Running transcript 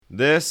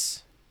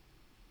This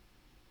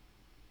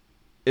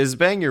is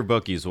Bang Your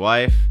Bookie's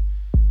Wife,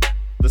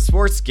 the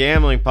sports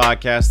gambling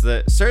podcast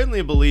that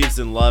certainly believes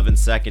in love and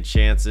second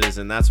chances,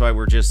 and that's why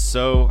we're just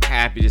so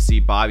happy to see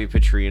Bobby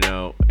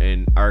Petrino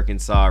and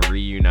Arkansas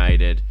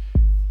reunited.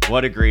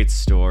 What a great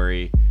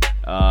story.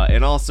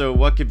 And also,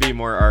 what could be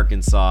more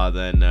Arkansas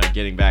than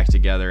getting back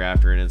together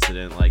after an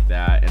incident like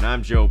that? And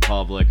I'm Joe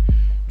Public,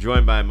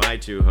 joined by my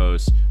two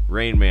hosts,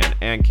 Rain Man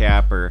and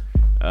Capper.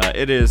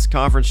 It is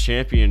conference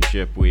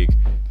championship week.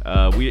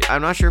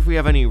 I'm not sure if we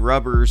have any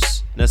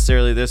rubbers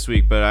necessarily this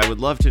week, but I would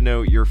love to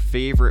know your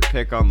favorite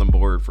pick on the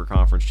board for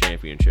conference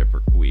championship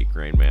week,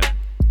 Rain Man.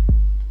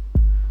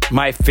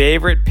 My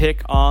favorite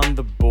pick on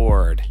the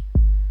board.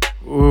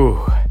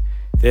 Ooh,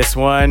 this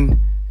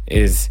one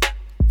is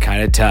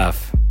kind of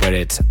tough, but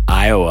it's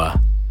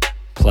Iowa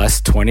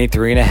plus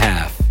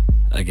 23.5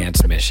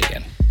 against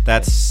Michigan.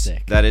 That's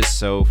sick. That is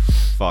so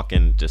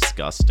fucking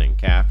disgusting,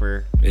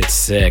 Capper. It's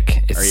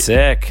sick. It's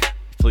sick.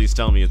 Please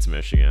tell me it's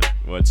Michigan.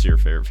 What's your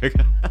favorite pick?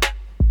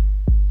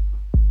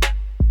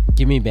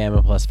 Give me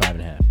Bama plus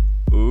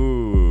 5.5.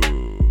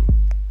 Ooh.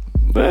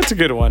 That's a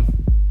good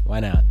one. Why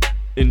not?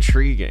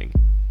 Intriguing.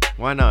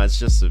 Why not? It's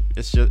just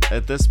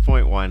at this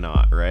point, why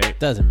not, right?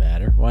 Doesn't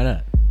matter. Why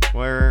not?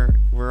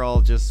 We're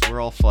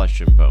all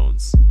flesh and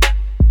bones.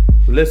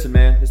 Listen,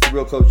 man, it's the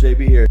real Coach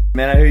JB here.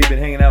 Man, I hear you've been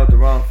hanging out with the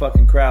wrong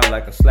fucking crowd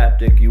like a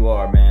slapdick you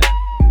are, man.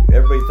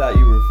 Everybody thought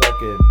you were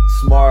fucking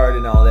smart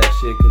and all that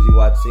shit because you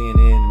watch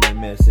CNN and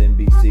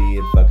MSNBC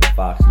and fucking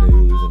Fox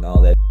News and all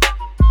that.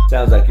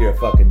 Sounds like you're a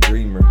fucking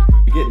dreamer.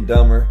 You're getting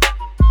dumber.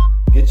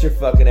 Get your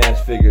fucking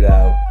ass figured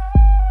out.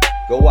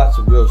 Go watch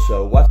the real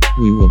show.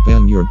 We will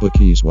bang your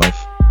bookie's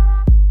wife.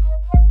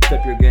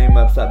 Step your game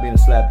up. Stop being a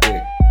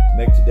slapdick.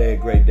 Make today a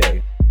great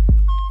day.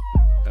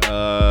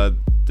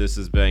 This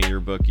is Bang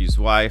Your Bookie's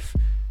Wife,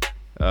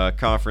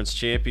 conference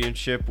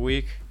championship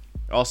week.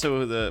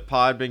 Also, the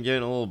pod been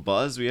getting a little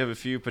buzz. We have a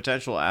few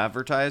potential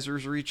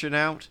advertisers reaching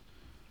out.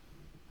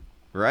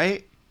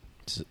 Right?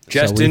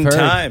 Just in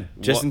time.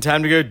 Just in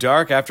time to go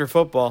dark after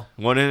football.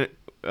 We're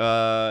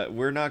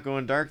not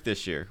going dark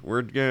this year.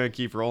 We're going to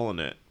keep rolling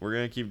it. We're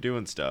going to keep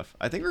doing stuff.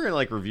 I think we're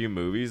going to review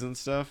movies and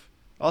stuff.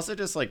 Also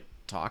just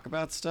talk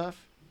about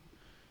stuff.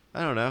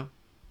 I don't know.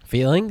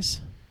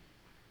 Feelings?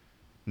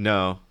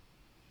 No.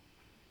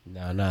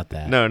 No, not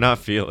that. No, not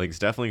feelings.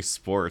 Definitely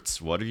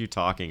sports. What are you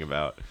talking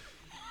about?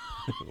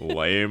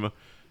 Lame.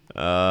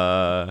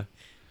 But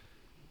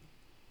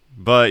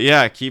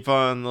yeah, keep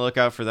on the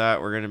lookout for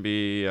that. We're going to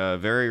be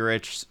very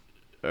rich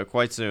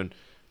quite soon.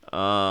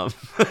 But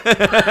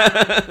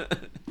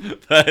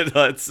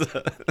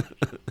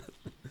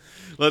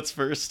let's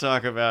first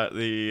talk about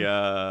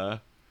the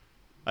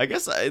I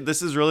guess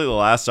this is really the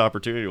last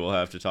opportunity we'll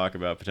have to talk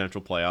about potential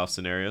playoff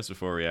scenarios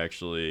before we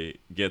actually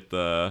get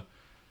the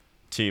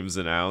teams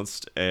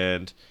announced.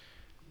 And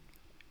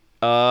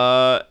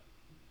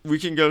we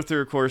can go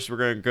through, of course, we're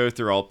going to go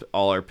through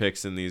all our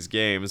picks in these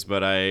games,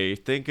 but I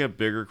think a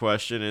bigger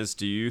question is,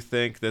 do you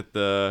think that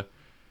the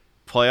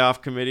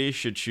playoff committee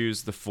should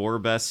choose the 4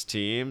 best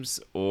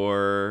teams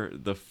or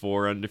the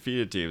 4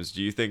 undefeated teams?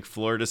 Do you think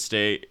Florida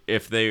State,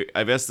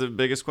 I guess the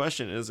biggest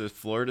question is, if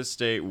Florida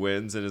State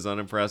wins and is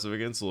unimpressive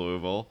against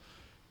Louisville,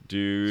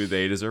 do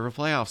they deserve a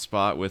playoff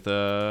spot with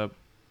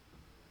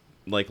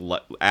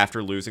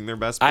after losing their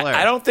best player?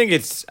 I don't think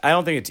it's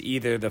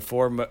either the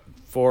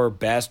 4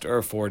 best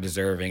or 4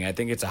 deserving. I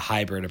think it's a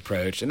hybrid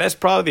approach, and that's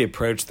probably the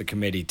approach the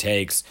committee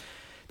takes.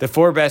 The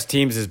 4 best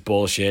teams is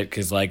bullshit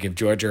because, if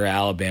Georgia or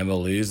Alabama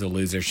lose, the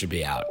loser should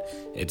be out.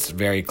 It's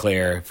very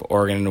clear. If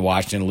Oregon and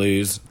Washington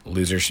lose,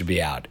 losers should be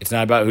out. It's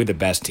not about who the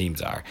best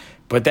teams are.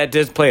 But that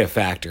does play a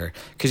factor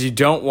because you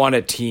don't want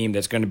a team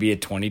that's going to be a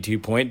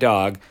 22-point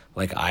dog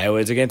like Iowa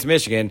is against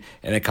Michigan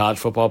in the college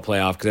football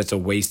playoff because it's a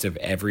waste of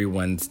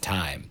everyone's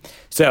time.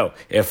 So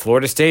if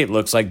Florida State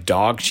looks like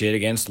dog shit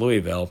against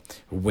Louisville,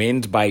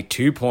 wins by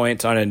 2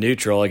 points on a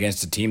neutral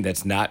against a team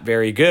that's not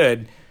very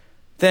good,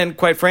 then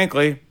quite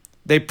frankly,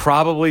 they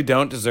probably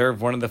don't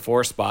deserve one of the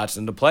 4 spots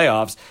in the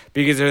playoffs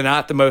because they're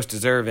not the most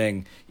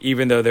deserving,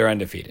 even though they're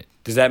undefeated.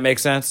 Does that make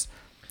sense?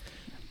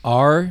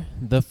 Are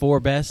the 4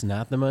 best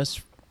not the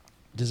most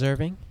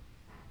deserving?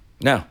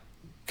 No,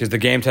 because the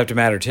games have to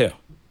matter too.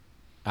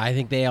 I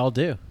think they all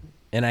do.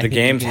 And the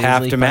games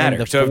have to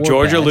matter. So if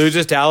Georgia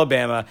loses to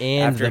Alabama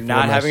after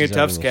not having a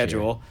tough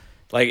schedule,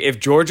 if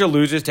Georgia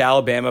loses to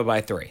Alabama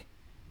by 3,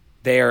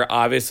 they are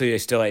obviously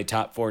still a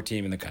top 4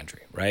 team in the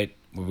country, right?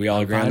 Would we all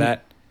agree on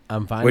that?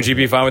 I'm fine. Would you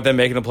be fine with them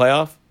making the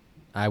playoff?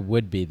 I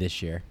would be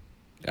this year.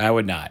 I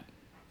would not.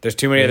 There's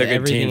too many other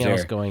good teams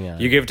there. Going on.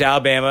 You give it to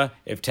Alabama.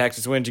 If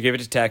Texas wins, you give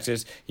it to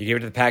Texas. You give it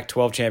to the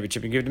Pac-12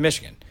 championship. You give it to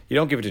Michigan. You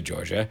don't give it to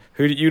Georgia.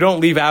 You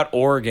don't leave out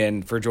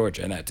Oregon for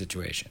Georgia in that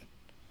situation.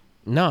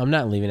 No, I'm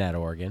not leaving out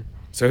Oregon.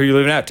 So who are you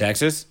leaving out?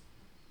 Texas?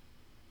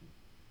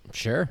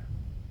 Sure.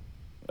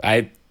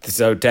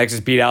 So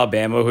Texas beat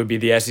Alabama, who would be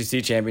the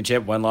SEC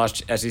championship,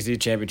 one-loss SEC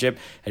championship,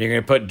 and you're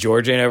going to put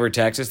Georgia in over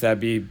Texas? That'd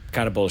be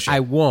kind of bullshit.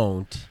 I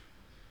won't.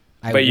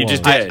 But you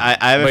just did.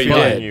 I have a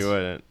feeling you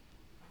wouldn't.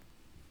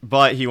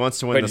 But he wants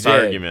to win this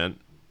argument.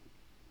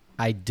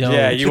 I don't.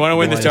 Yeah, you want to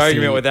win this wanna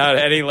argument see- without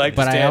any leg to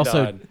But stand I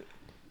also on.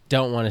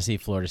 don't want to see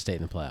Florida State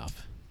in the playoff.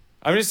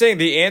 I'm just saying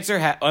the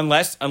answer,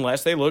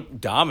 unless they look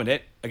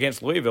dominant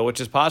against Louisville,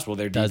 which is possible.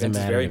 Their defense Doesn't is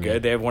matter very to me.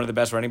 good. They have one of the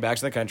best running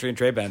backs in the country in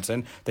Trey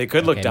Benson. They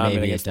could look Okay, dominant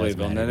maybe it against does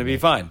Louisville, and matter then to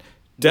it'd be me. fine.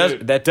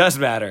 That does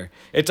matter.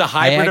 It's a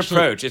hybrid actually-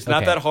 approach. It's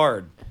not okay. that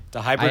hard. It's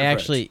a hybrid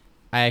approach.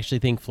 I actually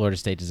think Florida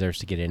State deserves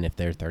to get in if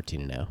they're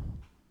 13-0.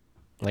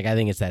 Like, I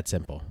think it's that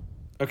simple.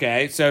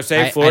 Okay, so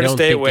say I Florida don't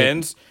State think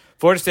wins.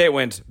 Florida State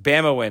wins.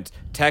 Bama wins.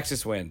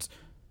 Texas wins.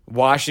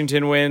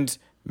 Washington wins.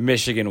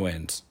 Michigan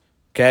wins.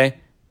 Okay?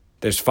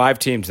 There's 5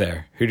 teams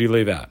there. Who do you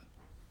leave out?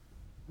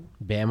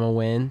 Bama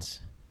wins.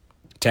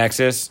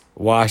 Texas,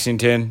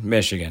 Washington,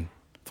 Michigan,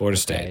 Florida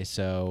Okay, State.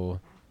 so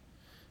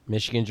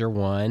Michigan's your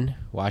 1,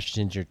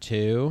 Washington's your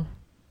 2,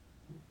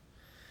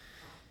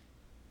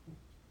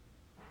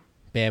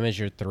 Bama's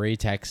your 3,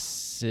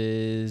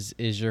 Texas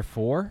is your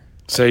 4.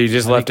 So you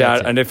just I left think out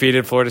that's it.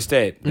 undefeated Florida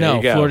State. There No,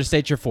 you go. Florida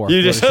State's your 4.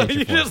 You Florida just State's your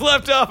you 4. just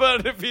left off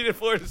undefeated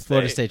Florida State.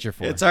 Florida State's your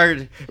 4. It's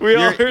hard. We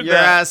all you're, heard you're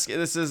that. asking.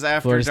 This is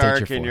after Florida State's your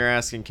dark, and 4. you're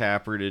asking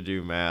Capper to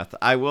do math.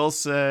 I will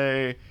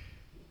say,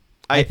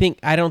 I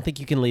don't think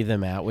you can leave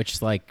them out, which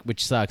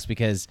sucks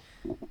because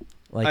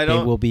I they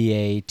don't- will be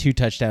a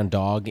 2-touchdown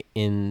dog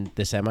in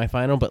the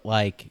semifinal, but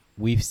like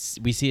we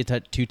see a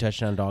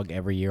 2-touchdown dog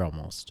every year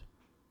almost,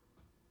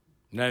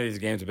 None of these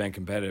games have been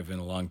competitive in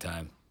a long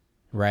time.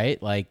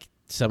 right? Like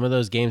some of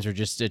those games are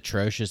just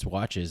atrocious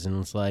watches,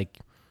 and it's like,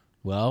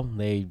 well,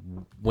 they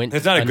went.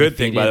 That's not a good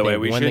thing, by the way. They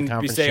We won the shouldn't be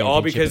conference saying all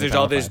championship because in the there's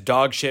all Power this Five.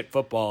 dog shit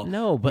football.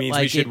 No, but means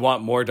like we should it-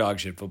 want more dog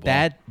shit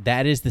football.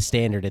 That is the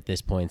standard at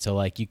this point. So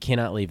like you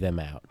cannot leave them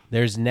out.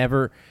 There's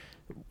never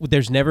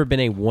been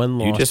a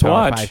one-loss just Power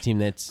watch. 5 team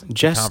that's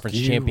Just conference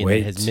you champion wait.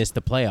 that has missed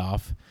the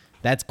playoff.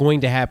 That's going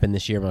to happen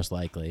this year most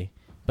likely.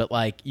 But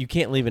like you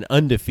can't leave an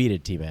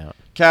undefeated team out.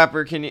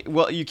 Capper, can you?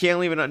 Well, you can't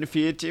leave an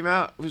undefeated team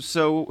out.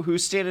 So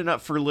who's standing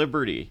up for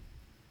Liberty?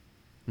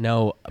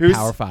 No, Who's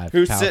Power 5.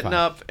 Who's Power sitting 5.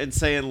 up and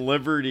saying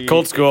Liberty?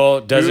 Cold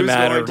school doesn't who's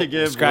matter. Going to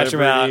give Scratch them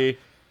out. Liberty?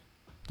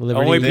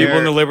 Liberty, Only people in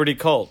They're- the Liberty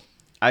cult.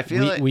 I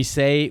feel like we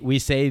say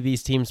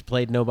these teams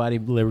played nobody.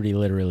 Liberty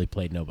literally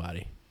played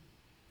nobody.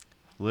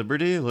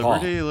 Liberty.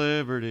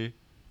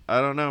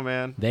 I don't know,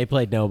 man. They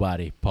played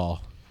nobody,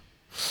 Paul.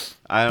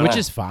 I don't Which know.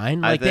 is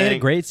fine. I Like they had a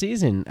think- great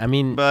season. I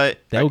mean, But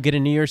they'll get a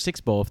New Year's Six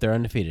bowl if they're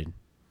undefeated.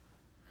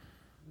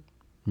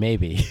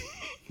 Maybe.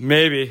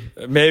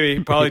 Maybe.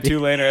 Probably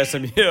Tulane or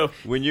SMU.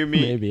 when you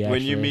meet Maybe,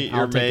 when you actually. meet I'll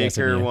your take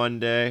maker SMU. one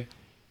day,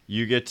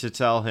 you get to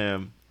tell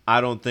him,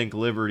 "I don't think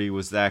Liberty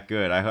was that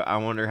good." I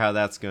wonder how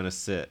that's gonna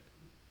sit.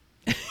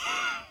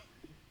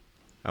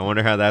 I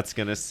wonder how that's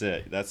gonna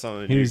sit. That's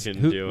something you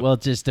can do. Well,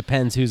 it just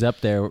depends who's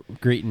up there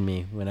greeting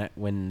me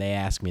when they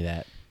ask me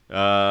that. You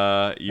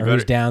or better,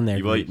 who's down there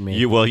you, greeting me.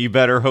 You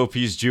better hope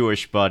he's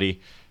Jewish,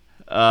 buddy.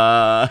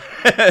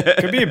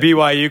 Could be a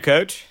BYU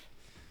coach.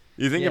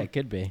 You think? Yeah, it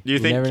could be. Do you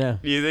think? never know.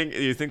 Do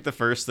you think the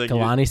first thing?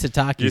 Kalani Do you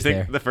Sitake's think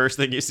there. the first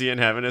thing you see in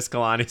heaven is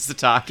Kalani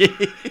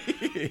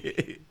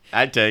Sitake?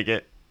 I'd take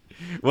it.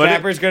 What if-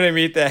 Capper's going to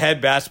meet the head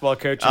basketball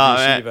coach of Oh,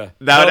 man. Yeshiva.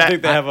 That I would- don't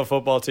think they have a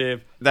football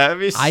team. that would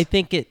be.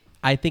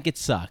 I think it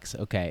sucks.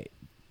 Okay,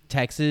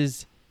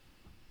 Texas.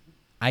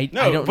 I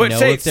No, don't but know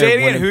say if they're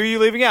it one again. of- Who are you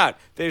leaving out?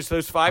 There's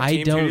those 5 I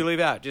teams. Who do you don't- leave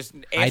out? Just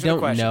answer I the don't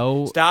question.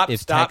 know Stop. if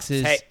Stop.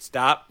 Texas- Hey,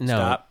 stop. No,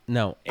 Stop.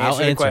 no. Answer I'll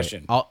the answer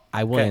question. it.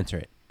 I will Okay. answer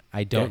it.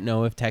 I don't Okay.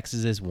 know if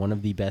Texas is one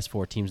of the best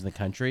 4 teams in the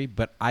country,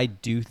 but I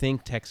do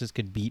think Texas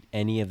could beat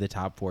any of the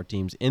top 4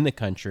 teams in the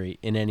country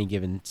in any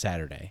given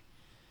Saturday.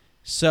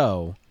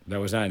 So, That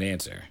was not an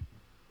answer.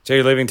 So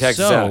you're leaving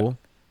Texas out, like,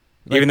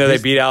 even though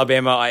this- they beat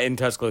Alabama in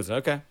Tuscaloosa.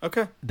 Okay.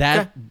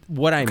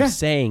 what I'm Okay.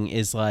 saying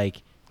is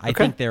like I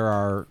Okay. think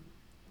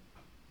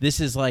this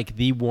is like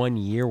the one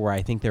year where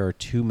I think there are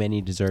too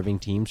many deserving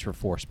teams for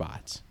 4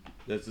 spots.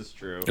 This is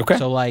true. Okay.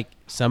 So like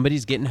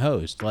somebody's getting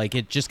hosed. Like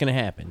it's just gonna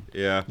happen.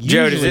 Yeah.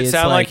 Joe, does Usually it it's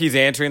sound like he's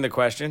answering the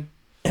question?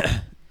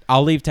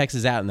 I'll leave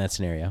Texas out in that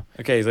scenario,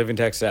 Okay, he's leaving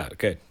Texas out.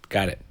 Good.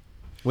 Got it.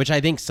 which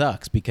I think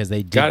sucks because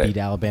they did Got it. beat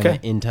Alabama Okay.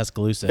 in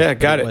Tuscaloosa. Yeah,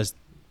 got But it. Was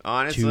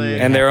Honestly,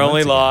 Yeah, And their months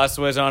only ago. loss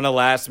was on a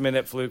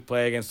last-minute fluke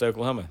play against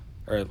Oklahoma,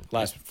 or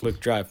last fluke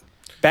drive.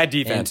 Bad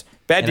defense.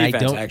 Bad and I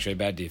defense, don't- actually.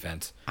 Bad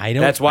defense. I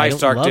don't- That's why I don't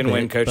Stark love didn't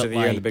win it, Coach but, of the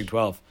Year in the like, Big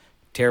 12.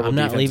 Terrible I'm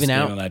not defensive leaving scheme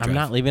out. on that I'm drive.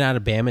 not leaving out a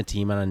Bama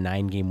team on a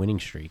 9-game winning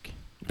streak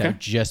that Okay.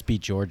 just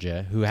beat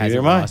Georgia, who Neither hasn't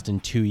am I. lost in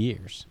 2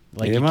 years.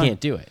 Like Neither you am I. can't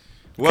do it.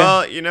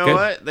 well, you know Good.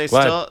 what? They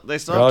Glad.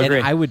 still We're all have,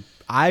 agree. And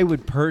I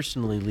would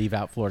personally leave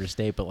out Florida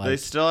State, but they like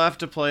still have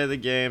to play the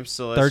game.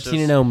 So let's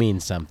 13-0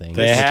 means something.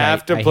 They which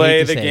have I to hate play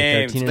to the say,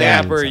 games. 13-0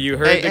 Capper, means you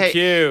something. heard the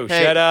cue.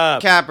 Shut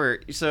up.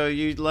 Capper. So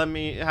you let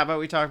me. How about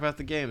we talk about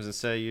the games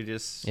instead? You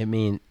just. It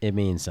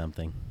means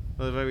something.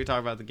 How about we talk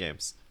about the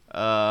games? So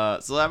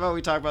how about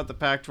we talk about the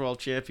Pac-12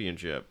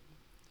 championship?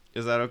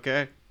 Is that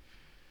okay?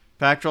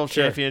 Pac-12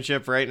 Sure.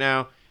 championship right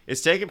now.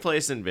 It's taking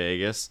place in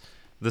Vegas.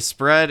 The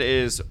spread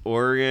is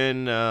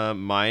Oregon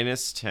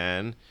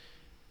 -10.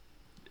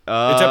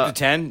 It's up to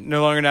 10,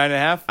 no longer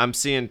 9.5. I'm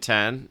seeing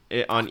 10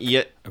 on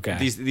Okay.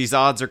 These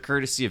odds are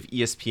courtesy of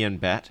ESPN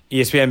Bet.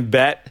 ESPN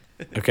Bet.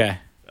 Okay.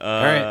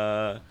 All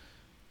right.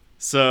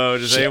 So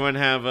does Shit. anyone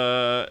have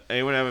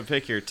a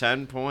pick here?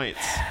 10 points.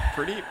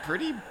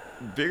 Pretty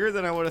bigger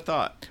than I would have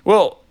thought.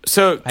 Well,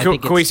 so can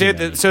think we it's say too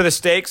that? many. So the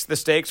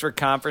stakes for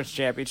conference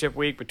championship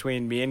week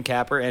between me and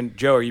Capper and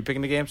Joe. Are you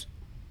picking the games?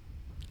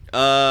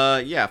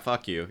 Yeah,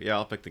 fuck you. Yeah,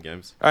 I'll pick the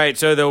games. All right.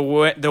 So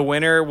the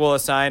winner will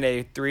assign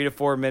a 3 to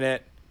 4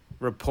 minute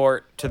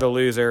report to the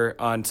loser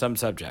on some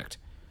subject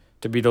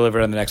to be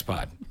delivered on the next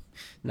pod.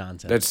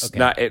 Nonsense. That's Okay,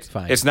 not it's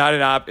fine. It's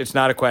not it's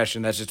not a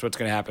question. That's just what's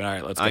going to happen. All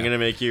right, let's go. I'm gonna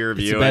make you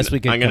review. the best we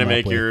could I'm gonna come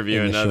make up you with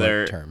review in the short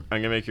another. term.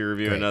 I'm gonna make you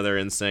review Great. another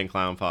Insane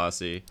Clown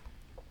Posse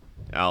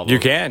album. You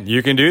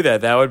can do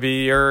that. That would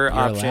be your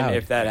option allowed.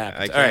 if that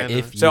happens. I All right. can.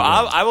 If So you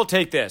want. I will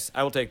take this.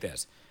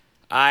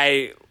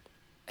 I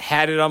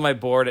had it on my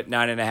board at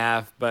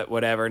 9.5, but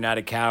whatever. Not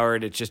a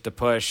coward. It's just a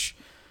push.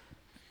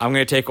 I'm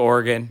going to take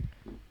Oregon.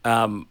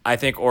 I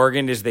think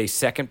Oregon is the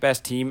second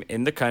best team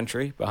in the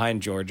country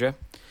behind Georgia.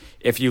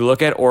 If you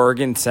look at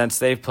Oregon since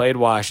they've played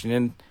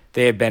Washington,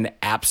 they have been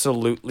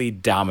absolutely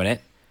dominant.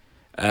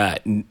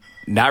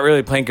 Not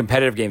really playing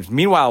competitive games.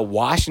 Meanwhile,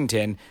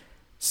 Washington,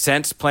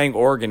 since playing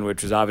Oregon,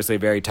 which was obviously a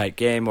very tight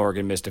game,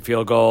 Oregon missed a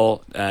field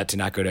goal to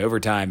not go to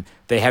overtime.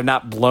 They have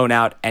not blown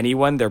out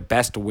anyone. Their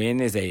best win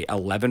is a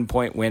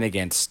 11-point win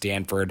against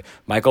Stanford.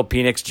 Michael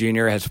Penix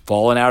Jr. has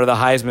fallen out of the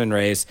Heisman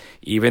race,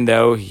 even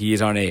though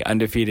he's on an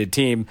undefeated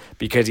team,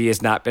 because he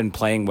has not been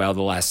playing well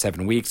the last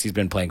 7 weeks. He's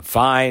been playing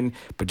fine,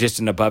 but just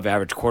an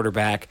above-average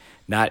quarterback,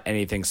 not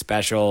anything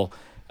special.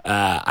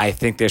 I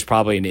think there's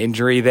probably an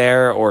injury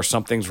there or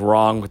something's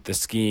wrong with the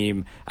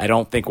scheme. I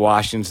don't think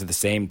Washington's the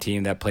same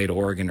team that played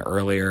Oregon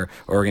earlier.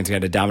 Oregon's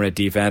got a dominant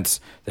defense.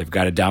 They've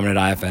got a dominant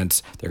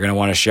offense. They're going to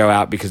want to show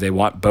out because they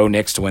want Bo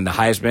Nix to win the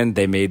Heisman.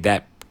 They made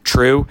that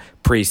true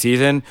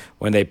preseason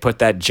when they put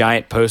that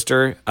giant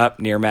poster up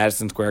near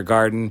Madison Square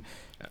Garden.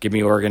 Give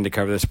me Oregon to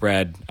cover the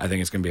spread. I think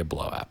it's going to be a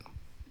blowout.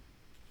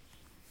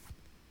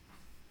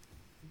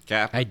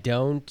 Cap. I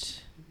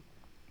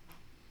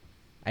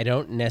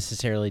don't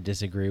necessarily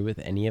disagree with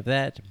any of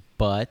that,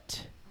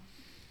 but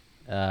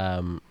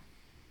I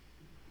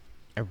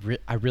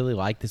really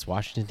like this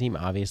Washington team.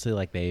 Obviously,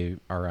 like they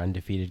are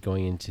undefeated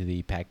going into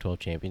the Pac-12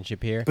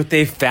 championship here. But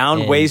they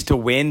found And- ways to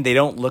win. They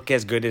don't look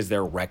as good as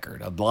their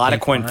record. A lot of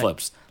They coin find-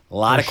 flips. A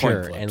lot For of coin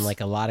sure, flips. and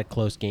like a lot of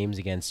close games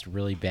against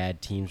really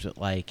bad teams. But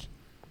like,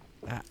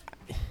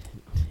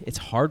 it's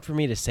hard for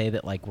me to say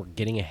that like we're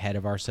getting ahead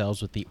of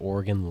ourselves with the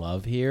Oregon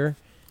love here,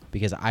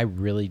 because I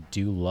really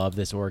do love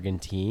this Oregon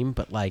team.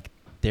 But like,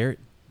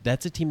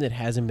 that's a team that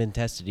hasn't been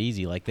tested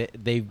easy. Like they've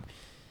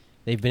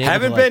been able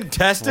Haven't to, like, been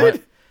tested.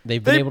 front-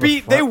 they've been They able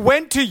beat. to They front-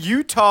 went to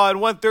Utah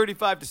and won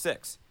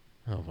 35-6.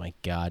 Oh my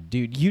god,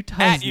 dude! Utah's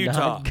At Utah.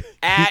 not good.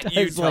 At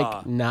Utah's Utah.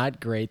 like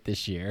not great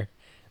this year.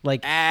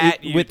 Like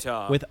At with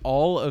Utah. with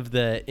all of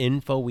the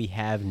info we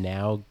have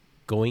now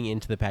going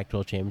into the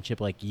Pac-12 championship,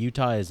 like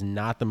Utah is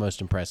not the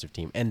most impressive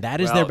team, and that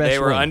is Well, their best they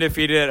were win.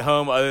 undefeated at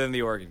home, other than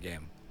the Oregon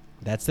game.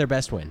 That's their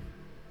best win.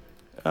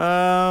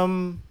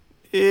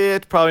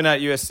 It's probably not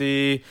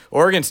USC.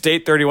 Oregon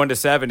State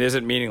 31-7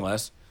 isn't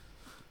meaningless.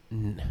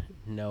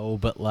 No,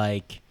 but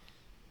like,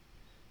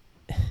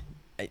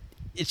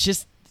 it's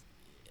just.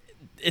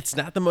 It's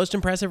not the most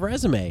impressive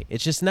resume.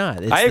 It's just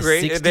not. It's I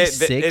agree. The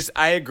 66th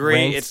I agree.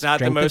 ranked It's not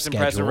the strength of most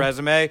impressive schedule.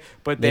 resume,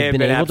 but they They've have been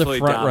been able to absolutely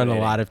front run a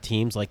dominating. lot of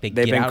teams. Like they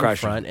They've get been out in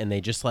crushing. front and they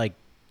just like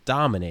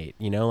dominate.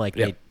 You know, like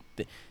Yep.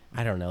 they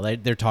I don't know.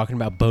 They're talking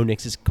about Bo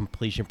Nix's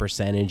completion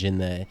percentage in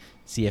the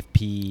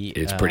CFP.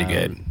 It's pretty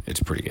good.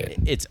 It's pretty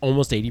good. It's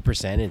almost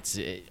 80%. It's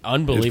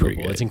unbelievable.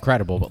 good. It's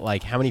incredible. But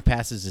like, how many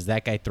passes does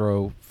that guy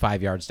throw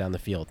 5 yards down the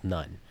field?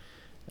 None.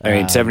 I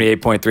mean,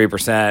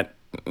 78.3%.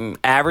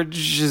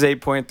 Average is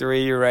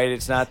 8.3. You're right.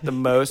 It's not the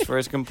most for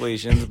his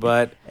completions,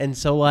 but And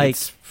so like.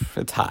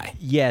 it's high.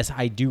 Yes,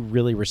 I do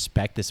really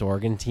respect this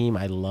Oregon team.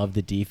 I love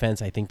the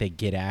defense. I think they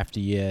get after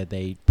you.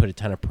 They put a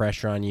ton of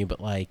pressure on you, but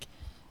like,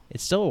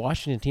 it's still a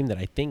Washington team that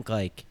I think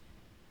like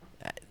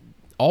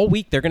all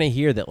week they're going to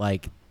hear that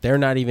like they're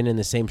not even in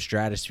the same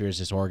stratosphere as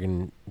this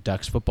Oregon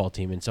Ducks football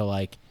team. And so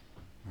like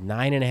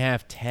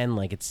 9.5, 10,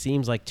 like it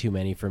seems like too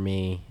many for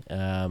me.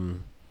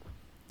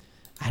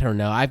 I don't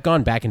know. I've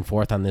gone back and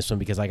forth on this one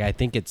because like I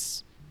think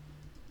it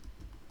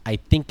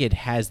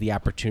has the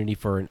opportunity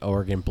for an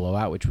Oregon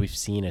blowout, which we've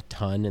seen a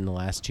ton in the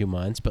last 2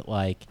 months, but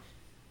like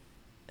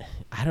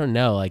I don't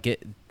know, like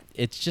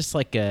it's just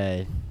like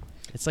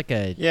it's like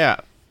a Yeah.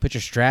 put your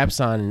straps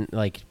on,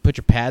 like put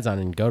your pads on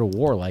and go to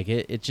war. Like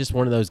it's just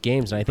one of those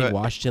games, and I think But-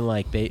 Washington,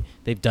 like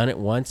they've done it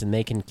once and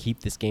they can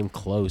keep this game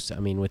close. I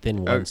mean,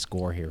 within one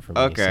score here for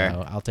me. Okay.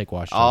 So I'll take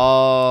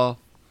Washington.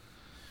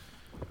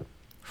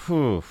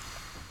 Whew.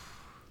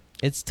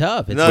 It's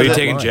tough. It's No, What are you that-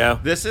 taking, Joe?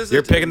 This is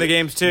You're picking the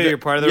games too. You're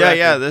part of the yeah, record.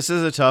 yeah. This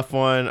is a tough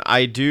one.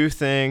 I do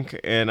think,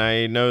 and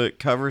I know that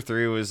Cover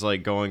 3 was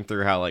like going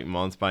through how like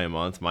month by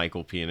month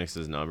Michael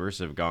Penix's numbers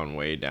have gone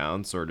way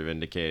down, sort of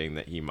indicating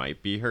that he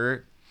might be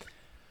hurt.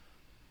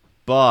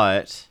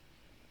 But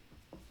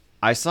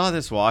I saw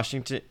this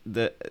Washington.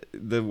 The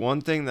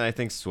one thing that I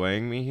think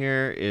swaying me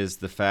here is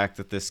the fact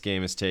that this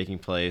game is taking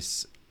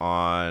place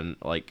on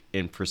like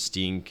in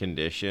pristine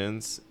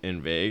conditions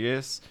in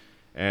Vegas,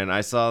 and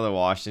I saw the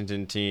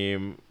Washington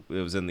team.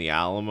 It was in the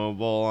Alamo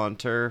Bowl on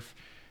turf,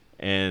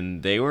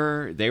 and they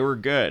were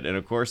good. And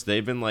of course,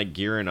 they've been like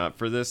gearing up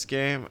for this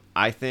game.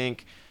 I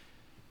think,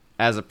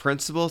 as a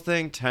principle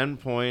thing, 10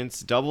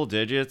 points, double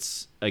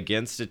digits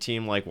against a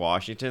team like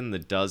Washington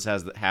that does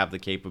have the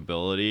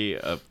capability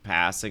of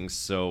passing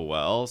so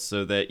well,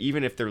 so that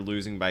even if they're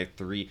losing by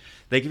 3,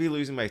 they could be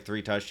losing by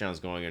 3 touchdowns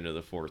going into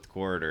the fourth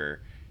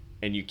quarter,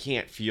 and you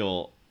can't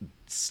feel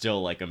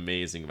still like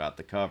amazing about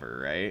the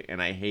cover, right?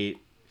 And I hate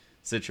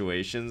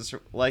situations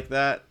like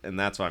that, and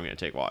that's why I'm going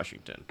to take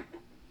Washington.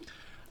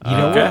 You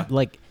know what?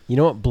 Like, you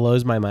know what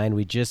blows my mind?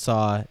 We just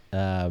saw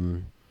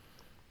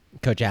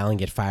Coach Allen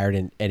get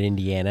fired at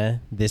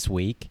Indiana this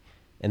week,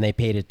 and they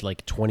paid it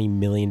like $20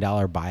 million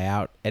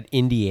buyout at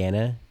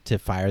Indiana to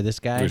fire this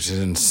guy, which is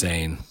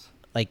insane.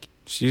 Like,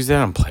 just use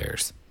that on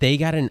players. They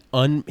got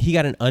he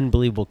got an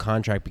unbelievable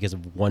contract because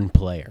of one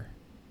player.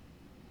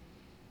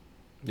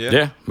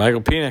 Yeah,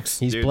 Michael Penix.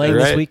 He's playing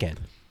this weekend.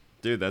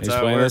 Dude, that's he's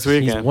how playing it works. this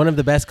weekend. He's one of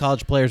the best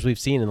college players we've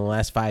seen in the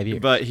last 5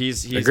 years. But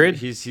he's agreed.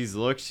 He's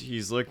looked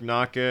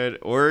not good.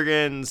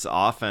 Oregon's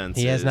offense.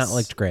 He has not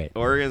looked great.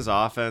 Oregon's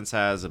offense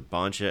has a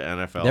bunch of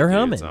NFL They're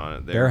dudes humming. on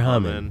it. They're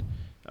humming.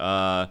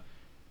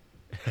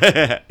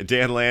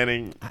 Dan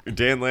Lanning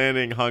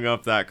hung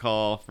up that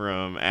call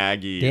from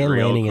Aggie Dan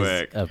real Lanning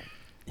quick.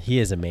 He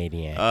is a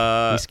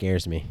maniac. He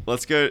scares me.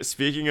 Let's go.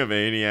 Speaking of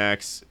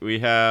maniacs, we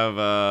have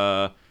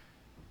a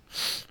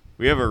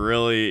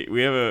matchup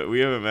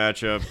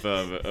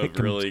of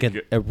really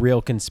good, a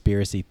real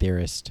conspiracy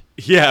theorist.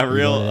 yeah,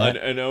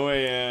 an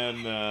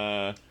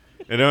OAN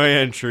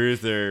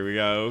truther. We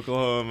got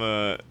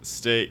Oklahoma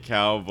State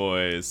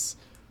Cowboys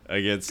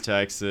against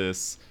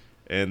Texas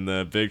in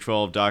the Big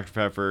 12 Dr.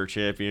 Pepper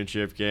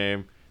championship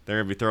game. They're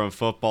gonna be throwing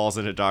footballs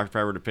into Dr.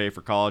 Pepper to pay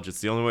for college.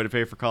 It's the only way to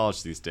pay for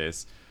college these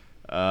days.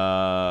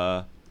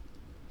 Does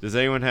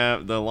anyone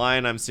have the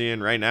line I'm seeing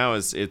right now?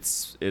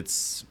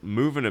 It's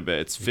moving a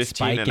bit. It's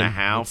 15 and a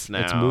half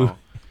now.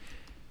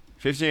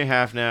 15 and a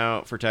half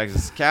now for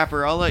Texas.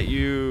 Capper, I'll let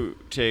you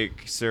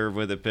serve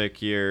with a pick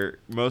here,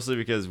 mostly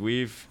because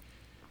we've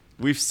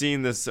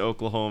seen this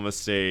Oklahoma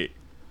State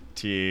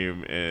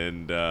team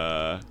and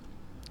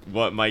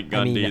what Mike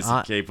Gundy is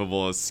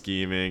capable of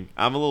scheming.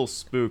 I'm a little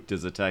spooked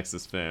as a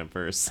Texas fan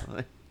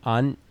personally.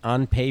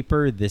 On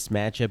paper, this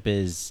matchup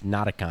is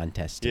not a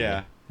contest.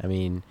 Yeah. I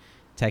mean,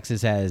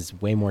 Texas has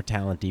way more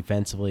talent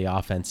defensively,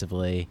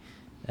 offensively.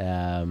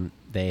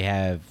 They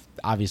have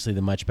obviously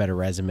the much better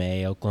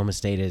resume. Oklahoma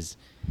State has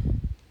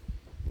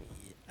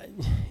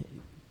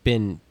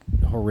been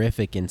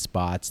horrific in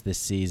spots this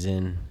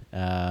season.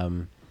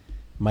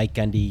 Mike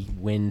Gundy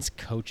wins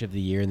Coach of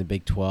the Year in the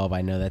Big 12.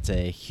 I know that's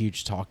a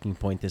huge talking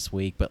point this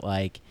week, but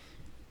like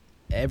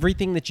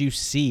everything that you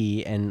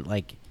see and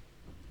like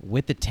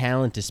with the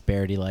talent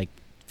disparity, like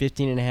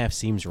 15 and a half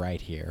seems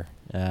right here.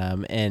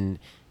 And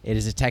it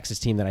is a Texas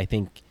team that I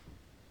think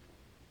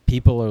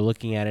people are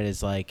looking at it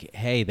as like,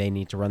 hey, they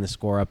need to run the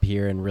score up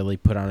here and really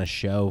put on a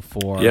show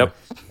for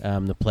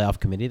the playoff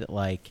committee that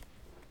like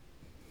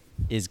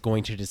is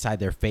going to decide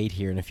their fate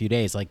here in a few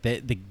days. Like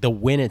the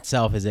win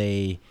itself is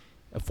a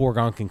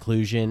foregone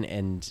conclusion,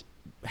 and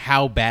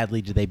how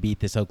badly do they beat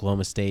this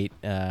Oklahoma State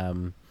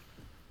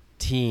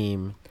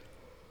team?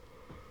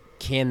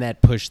 Can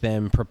that push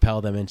them,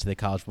 propel them into the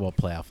college football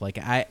playoff? Like,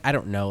 I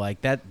don't know.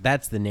 Like,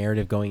 that's the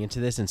narrative going into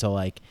this. And so,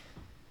 like,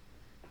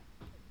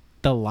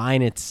 the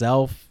line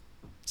itself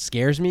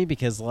scares me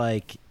because,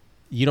 like,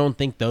 you don't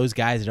think those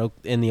guys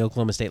in the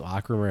Oklahoma State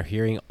locker room are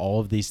hearing all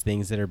of these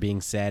things that are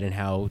being said and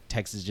how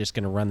Texas is just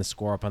going to run the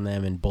score up on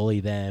them and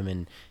bully them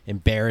and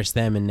embarrass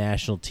them in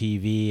national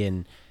TV.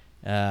 And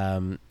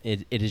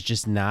it is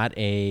just not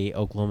a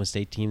Oklahoma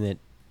State team that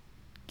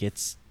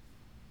gets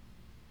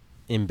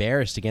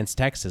embarrassed against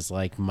Texas.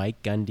 Like,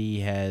 Mike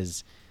Gundy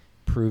has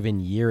proven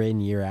year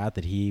in, year out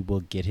that he will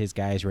get his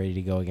guys ready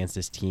to go against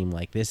this team.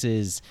 Like, this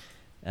is,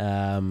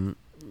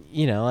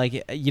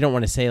 like, you don't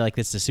want to say like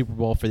this is a Super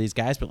Bowl for these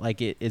guys, but like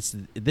this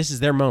is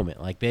their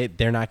moment. Like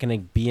they're not going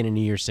to be in a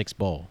New Year's Six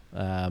bowl.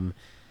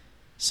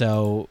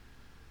 So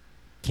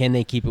can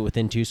they keep it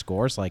within 2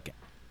 scores? Like,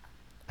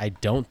 I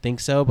don't think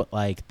so, but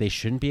like they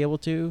shouldn't be able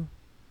to.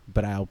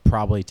 But I'll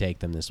probably take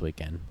them this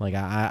weekend. Like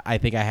I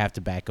think I have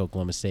to back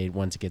Oklahoma State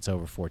once it gets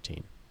over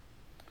 14.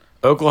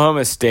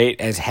 Oklahoma State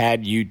has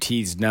had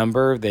UT's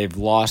number. They've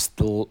won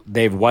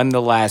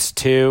the last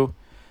 2.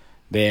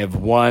 They have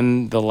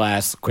won the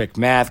last quick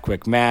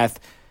math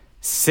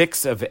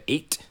 6 of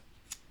 8.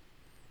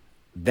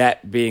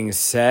 That being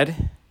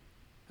said,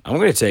 I'm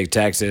going to take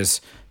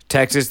Texas.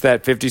 Texas,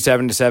 that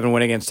 57-7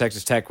 win against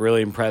Texas Tech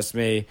really impressed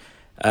me.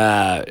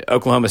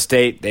 Oklahoma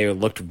State, they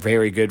looked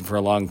very good for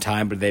a long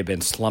time, but they've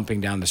been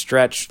slumping down the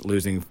stretch,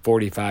 losing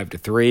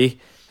 45-3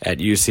 at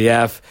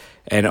UCF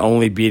and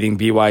only beating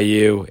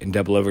BYU in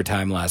double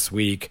overtime last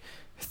week.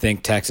 I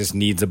think Texas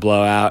needs a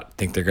blowout. I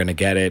think they're going to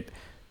get it.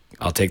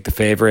 I'll take the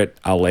favorite.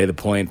 I'll lay the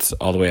points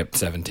all the way up to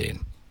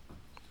 17.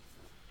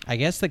 I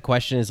guess the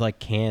question is like,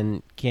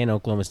 can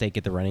Oklahoma State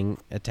get the running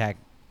attack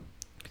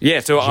Yeah,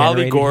 so Ollie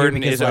generated here Gordon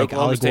because, is like,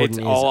 Oklahoma Ollie State's Gordon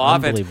is all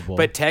offense. unbelievable.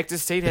 But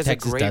Texas State has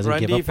Texas a great doesn't run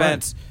give up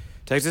defense.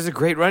 Texas has a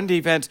great run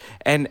defense,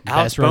 and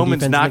Alex Best run Bowman's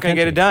defense in not the going to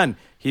get it country. done.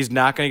 He's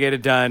not going to get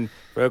it done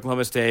for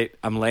Oklahoma State.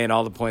 I'm laying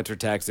all the points for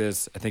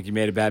Texas. I think you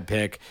made a bad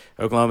pick.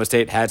 Oklahoma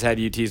State has had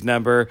UT's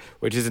number,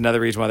 which is another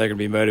reason why they're going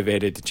to be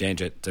motivated to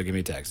change it. So give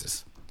me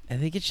Texas. I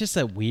think it's just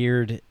a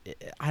weird.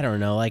 I don't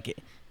know. Like,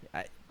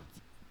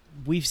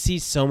 we've seen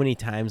so many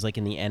times, like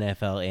in the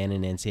NFL and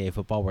in NCAA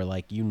football, where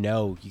like you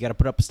got to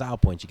put up style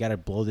points, you got to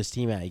blow this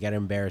team out, you got to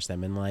embarrass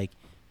them, and like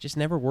just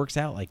never works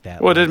out like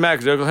that. Well, it doesn't matter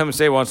because Oklahoma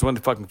State wants to win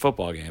the fucking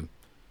football game.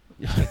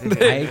 I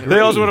agree. They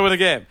also want to win the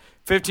game.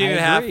 15 and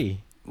a half.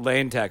 agree.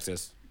 Lane,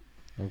 Texas.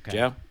 Okay.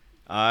 Joe?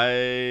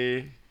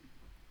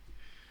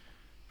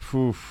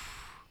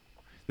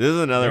 This is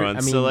another one.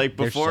 I mean, so like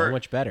they're before, so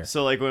much better.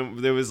 So like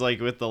when there was like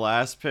with the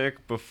last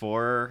pick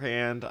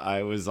beforehand,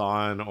 I was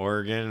on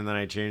Oregon and then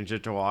I changed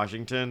it to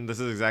Washington. This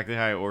is exactly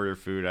how I order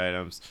food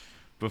items.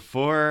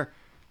 Before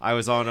I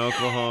was on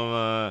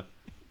Oklahoma.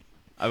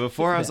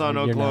 Before I was on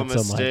You're not Oklahoma so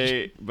much.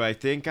 State, but I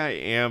think I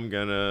am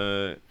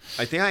gonna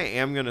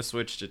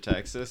switch to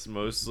Texas,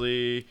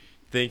 mostly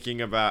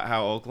thinking about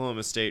how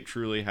Oklahoma State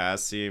truly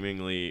has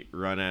seemingly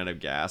run out of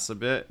gas a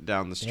bit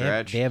down the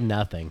stretch. They have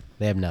nothing.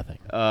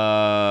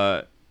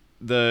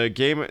 The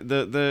game,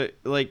 the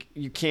like,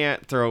 you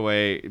can't throw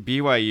away.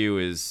 BYU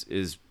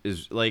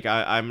is like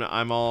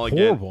I'm all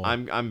against. Horrible.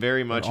 I'm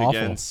very much They're awful.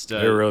 against.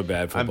 They're a really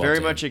bad I'm football very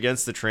team. much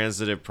against the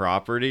transitive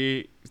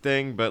property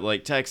thing, but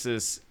like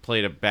Texas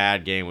played a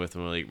bad game with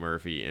Malik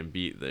Murphy and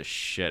beat the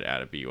shit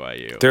out of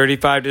BYU.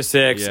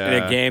 35-6 in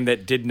Yeah. a game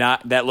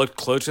that looked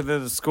closer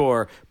than the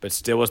score, but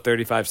still was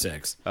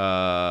 35-6.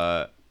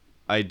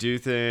 I do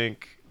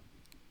think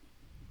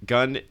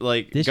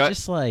This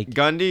just like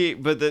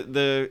Gundy, but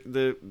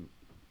the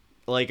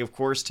like, of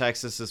course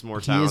Texas is more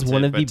he talented. is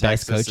one of but the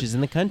best Texas- coaches in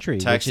the country,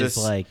 Texas-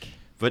 which is like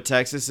But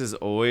Texas is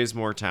always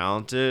more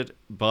talented.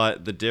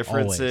 But the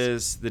difference Always.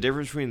 is the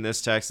difference between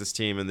this Texas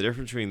team and the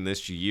difference between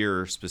this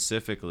year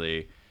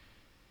specifically.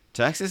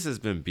 Texas has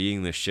been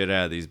beating the shit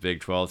out of these Big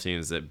 12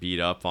 teams that beat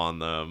up on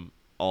them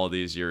all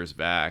these years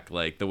back.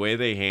 Like the way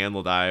they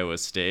handled Iowa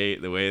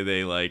State, the way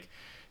they like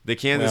the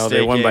Kansas Well, State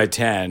they won game- by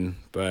 10,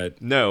 but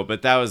No,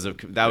 but that was a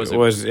it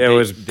was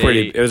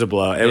a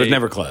blow. It was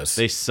never close.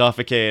 They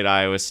suffocated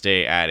Iowa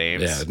State at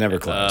Ames. Yeah, it was never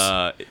close.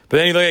 But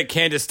then you look at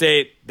Kansas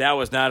State, that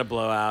was not a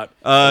blowout.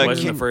 It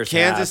wasn't the first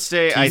Kansas half.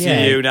 State, I TCU,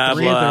 think- not a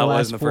 3 of their blowout, last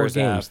wasn't the 4 first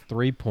games, half.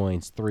 3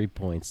 points, 3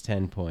 points,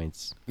 10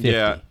 points, 50.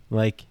 Yeah.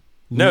 Like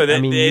No, I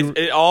mean,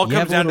 it all you comes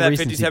have a down to little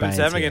that recency 57-7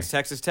 bias against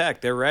Texas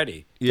Tech. They're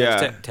ready.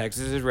 Yeah.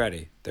 Texas is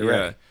ready. They're Yeah.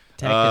 ready.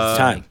 Tech is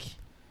time. like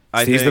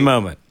I Seize the think-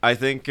 moment. I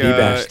think the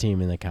best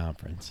team in the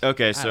conference.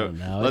 okay, I so don't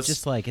know. let's It's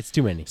just like it's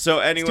too many. So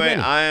anyway,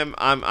 many. I'm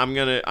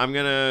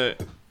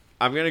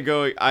gonna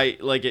go. I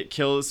like, it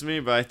kills me,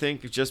 but I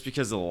think just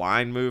because of the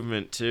line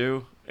movement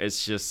too,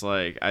 it's just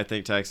like I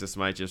think Texas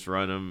might just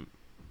run them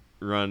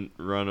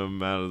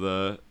out of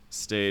the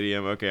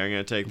stadium. Okay, I'm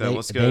gonna take that.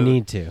 Let's go. They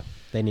need to.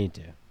 They need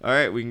to. All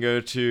right, we can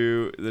go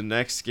to the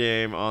next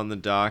game on the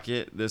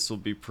docket. This will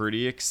be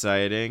pretty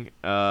exciting.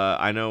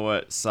 I know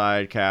what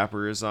side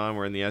Capper is on.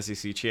 We're in the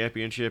SEC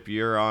Championship.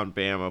 You're on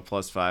Bama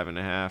plus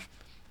 5.5.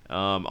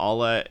 I'll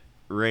let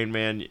Rain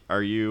Man.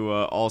 Are you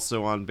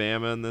also on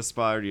Bama in this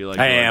spot, or do you like?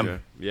 I Georgia?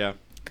 am. Yeah.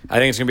 I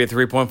think it's gonna be a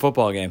 3-point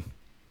football game.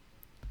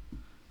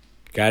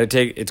 Got to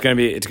take. It's gonna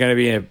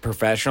be a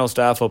professional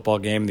style football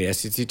game. The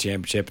SEC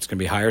championship. It's gonna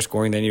be higher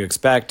scoring than you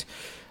expect.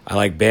 I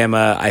like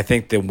Bama. I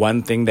think the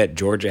one thing that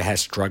Georgia has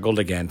struggled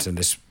against, and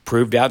this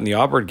proved out in the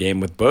Auburn game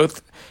with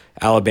both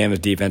Alabama's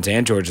defense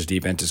and Georgia's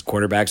defense, is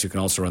quarterbacks who can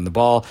also run the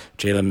ball.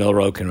 Jalen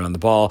Milroe can run the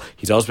ball.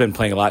 He's also been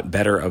playing a lot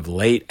better of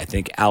late. I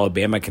think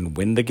Alabama can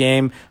win the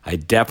game. I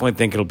definitely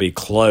think it'll be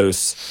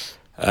close.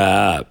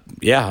 Yeah,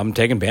 I'm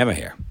taking Bama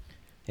here.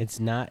 It's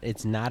not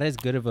as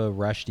good of a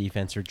rush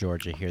defense for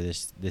Georgia here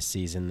this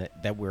season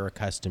that we're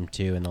accustomed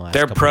to in the last.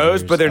 They're couple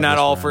pros, years but they're of not this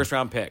all run, first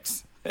round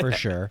picks. for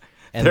sure.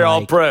 And They're all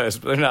like, pros,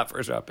 but they're not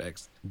first round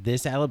picks.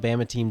 This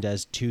Alabama team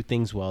does 2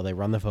 things well. They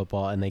run the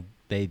football and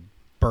they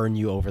burn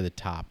you over the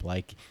top.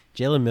 Like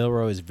Jalen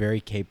Milroe is very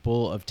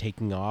capable of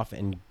taking off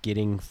and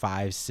getting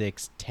 5,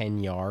 6, 10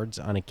 yards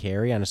on a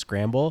carry on a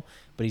scramble,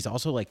 but he's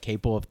also like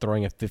capable of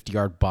throwing a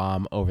 50-yard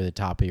bomb over the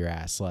top of your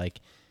ass. Like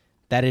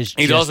that is.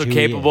 He's just also who he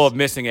capable is. of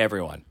missing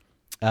everyone.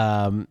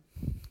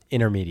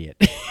 Intermediate.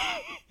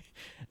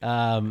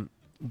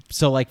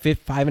 So like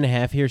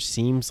 5.5 here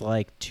seems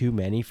like too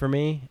many for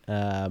me.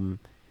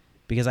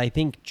 Because I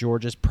think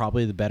Georgia's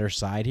probably the better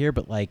side here,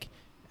 but like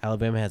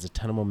Alabama has a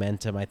ton of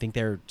momentum. I think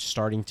they're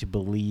starting to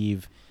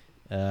believe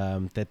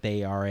that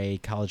they are a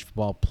college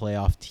football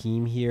playoff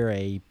team here,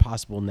 a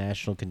possible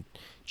national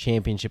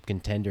championship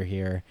contender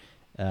here.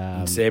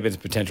 Saban's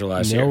potential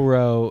last year.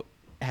 Milroe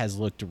has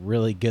looked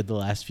really good the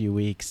last few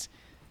weeks.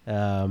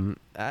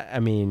 I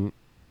mean,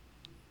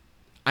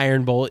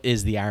 Iron Bowl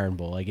is the Iron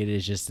Bowl. Like it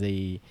is just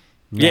the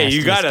Yeah,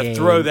 you got to game,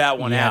 throw that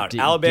one you have out. to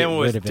Alabama get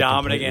was rid of it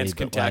dominant completely, against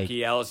but, Kentucky,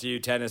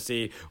 LSU,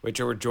 Tennessee, which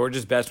were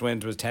Georgia's best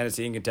wins was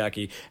Tennessee and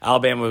Kentucky.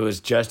 Alabama was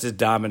just as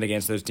dominant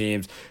against those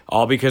teams,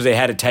 all because they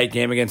had a tight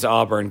game against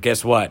Auburn.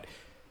 Guess what?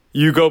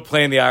 You go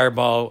play in the Iron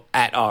Bowl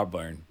at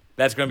Auburn.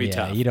 That's going to be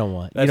tough. You don't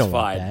want That's want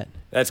fine. that.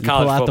 That's you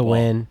college pull out football. the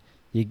win.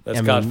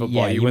 That's college football.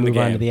 Yeah, You win the move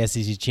on to game. the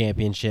SEC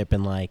championship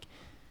and like,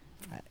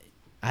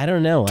 I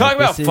don't know. Talk like,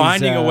 about this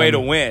finding is, a way to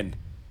win.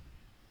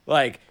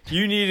 Like,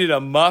 you needed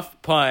a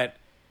muff punt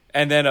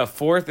and then a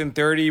 4th and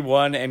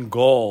 31 and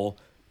goal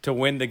to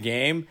win the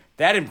game.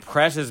 That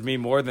impresses me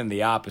more than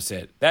the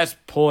opposite. That's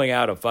pulling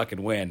out a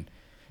fucking win.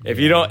 If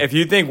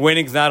you think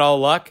winning's not all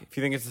luck, if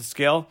you think it's a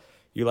skill,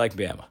 you like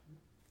Bama.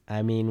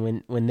 I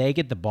mean, when they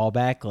get the ball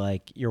back,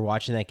 like you're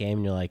watching that game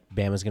and you're like,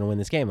 Bama's going to win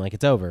this game, like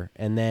it's over.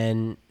 And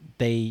then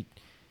they,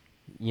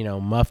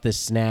 muff the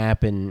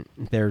snap and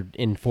they're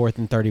in 4th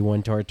and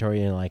 31 territory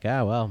and you're like,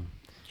 oh well,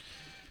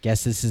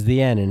 guess this is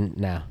the end. And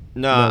now,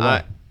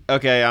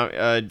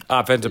 okay.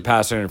 Offensive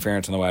pass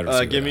interference on the wide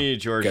receiver. Give me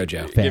Georgia. Go,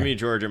 Joe. Give me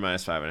Georgia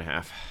minus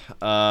 5.5.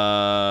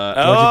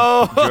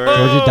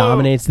 Georgia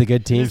dominates the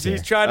good teams. He's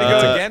here. trying to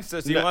go against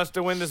us. He wants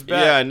to win this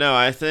bet. Yeah, no,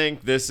 I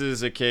think this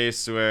is a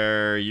case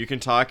where you can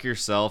talk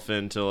yourself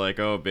into like,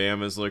 oh,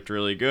 Bama's looked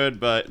really good,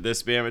 but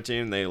this Bama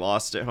team, they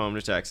lost at home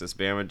to Texas.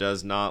 Bama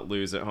does not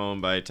lose at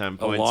home by 10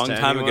 points. A long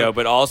time ago,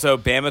 but also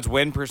Bama's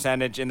win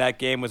percentage in that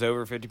game was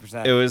over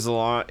 50%. It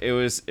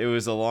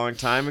was a long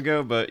time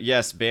ago, but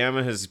yes,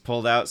 Bama has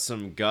pulled out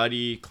some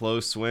gutty,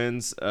 close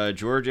wins.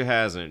 Georgia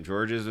hasn't.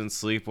 Georgia's been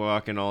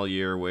sleepwalking all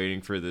year,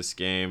 waiting for this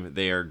game.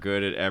 They are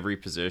good at every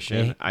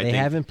position. They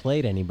haven't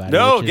played anybody.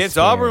 No, which is against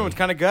scary. Auburn was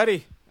kind of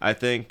gutty. I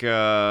think.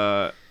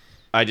 I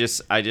think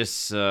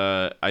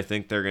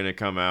they're gonna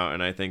come out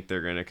and I think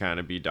they're gonna kind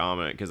of be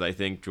dominant because I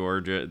think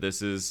Georgia.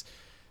 This is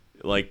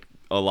like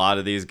a lot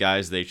of these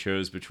guys they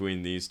chose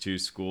between these two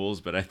schools,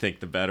 but I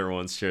think the better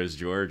ones chose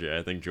Georgia.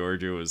 I think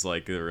Georgia was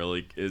like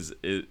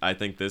I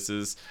think this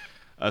is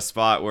a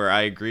spot where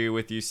I agree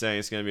with you saying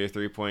it's going to be a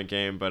 3-point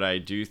game, but I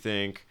do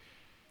think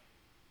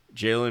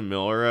Jalen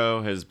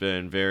Milroe has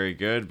been very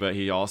good, but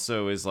he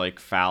also is like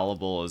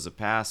fallible as a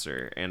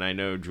passer. And I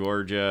know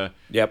Georgia.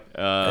 Yep,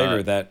 I agree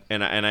with that.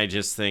 And I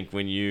just think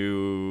when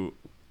you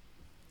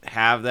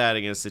have that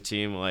against a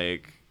team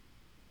like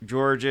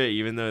Georgia,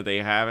 even though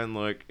they haven't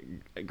looked,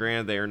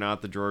 granted they are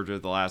not the Georgia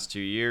of the last 2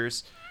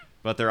 years,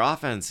 but their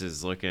offense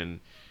is looking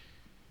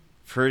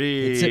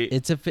pretty.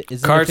 It's an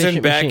Carson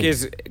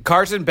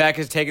efficient Beck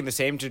has taken the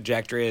same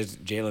trajectory as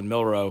Jalen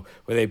Milroe,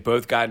 where they've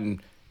both gotten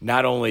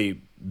not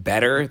only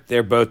better,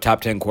 they're both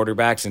top 10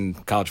 quarterbacks in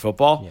college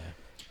football. Yeah.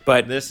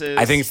 But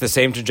I think it's the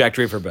same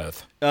trajectory for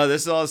both.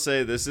 This is all I'll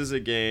say. This is a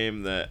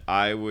game that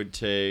I would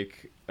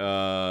take.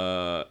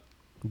 The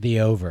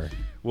over.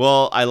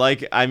 Well,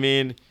 I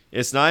mean,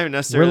 it's not even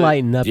necessarily. We're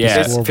lighting up. Yeah, the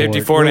it's scoreboard.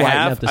 54 and a We're lighting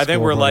half. up the I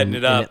think we're scoreboard lighting it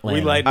in up. We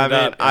Atlanta. lighten it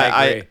up.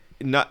 I agree.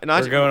 Not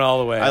We're going all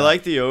the way. I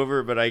like the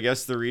over, but I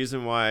guess the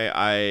reason why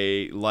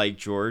I like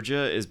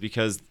Georgia is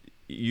because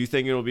you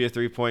think it'll be a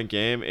 3-point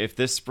game. If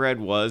this spread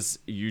was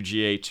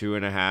UGA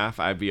 2.5,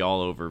 I'd be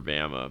all over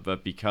Bama.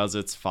 But because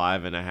it's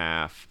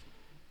 5.5,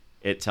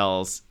 it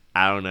tells.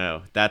 I don't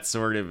know. That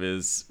sort of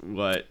is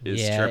what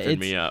is tripping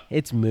me up.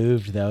 It's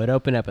moved though. It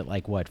opened up at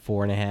like what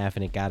 4.5,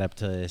 and it got up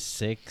to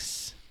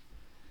 6.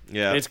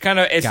 Yeah, It's kind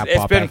of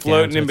it's been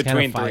floating in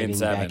between 3 and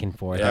 7. back and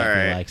forth. Yeah. I feel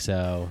Alright. like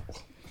so.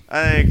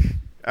 I think.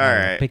 All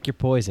right. Pick your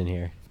poison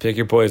here. Pick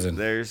your poison.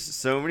 There's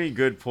so many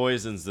good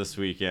poisons this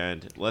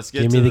weekend. Let's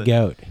get Give to me the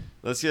goat.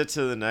 Let's get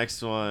to the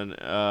next one.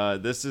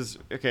 This is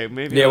okay.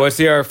 Maybe Yeah, what's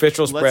our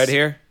official spread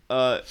here?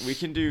 We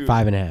can do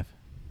 5.5.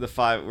 the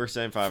 5. We're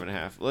saying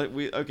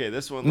 5.5. Okay,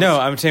 this one. No,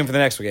 I'm saying for the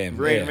next game.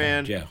 Rain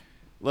Man. Joe.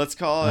 Let's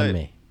call On it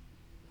me.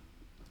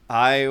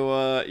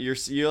 Iowa.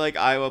 You like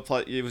Iowa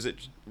plus?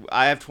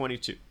 I have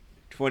 22.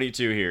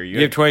 22 here. You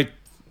have 20.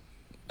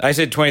 I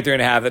said 23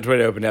 and a half. That's what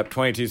it opened up.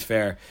 22 is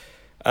fair.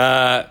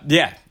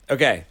 Yeah.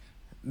 Okay.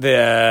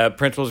 The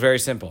principle is very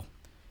simple.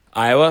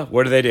 Iowa,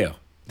 what do?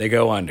 They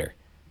go under.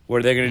 What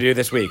are they going to do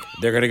this week?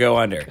 They're going to go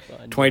under.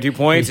 22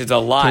 points. It's a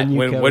lot. Can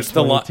you cover What's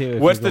the 22 if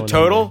What's you're the going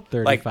total?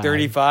 under? Like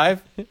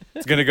 35.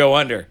 It's going to go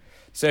under.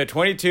 So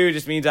 22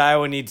 just means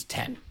Iowa needs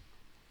 10.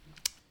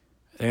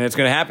 I think that's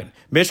going to happen.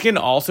 Michigan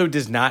also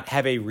does not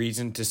have a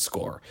reason to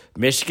score.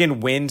 Michigan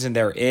wins and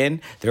they're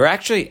in. They're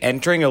actually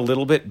entering a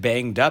little bit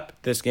banged up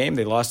this game.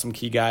 They lost some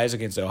key guys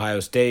against Ohio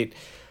State.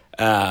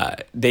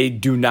 They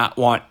do not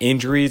want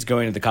injuries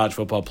going into the college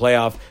football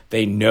playoff.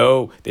 They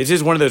know this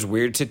is one of those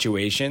weird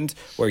situations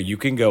where you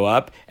can go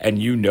up and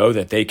you know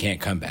that they can't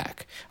come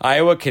back.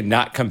 Iowa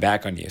cannot come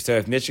back on you. So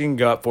if Michigan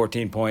go up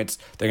 14 points,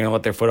 they're going to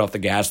let their foot off the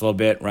gas a little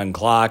bit, run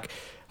clock.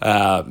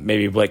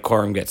 Maybe Blake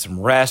Corum gets some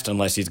rest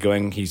unless he's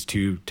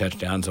 2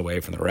 touchdowns away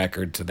from the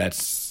record. So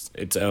that's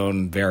its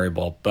own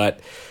variable.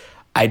 But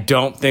I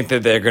don't think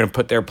that they're going to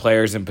put their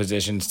players in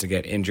positions to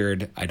get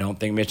injured. I don't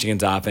think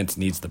Michigan's offense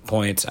needs the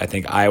points. I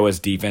think Iowa's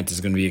defense is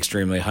going to be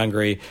extremely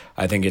hungry.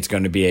 I think it's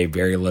going to be a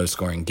very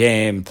low-scoring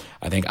game.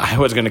 I think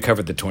Iowa's going to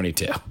cover the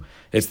 22.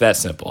 It's that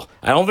simple.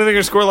 I don't think they're going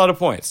to score a lot of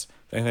points.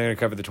 I think they're going to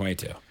cover the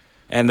 22.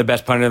 and the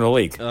best punter in the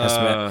league.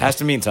 Has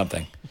to mean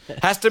something.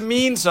 Has to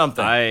mean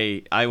something.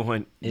 I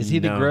want. Is he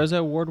the Groza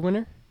Award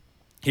winner?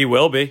 He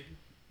will be.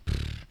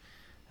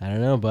 I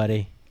don't know,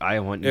 buddy. I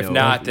want. If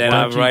not, then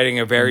I'm writing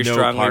a very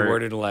strongly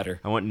worded letter.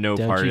 I want no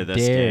Don't part you of this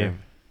dare. game.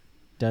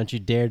 Don't you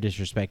dare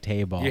disrespect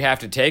Hayball. You have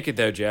to take it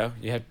though, Joe.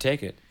 You have to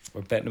take it.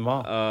 We're betting them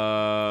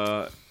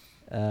all.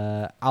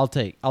 I'll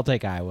take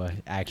Iowa.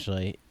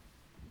 Actually,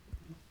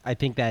 I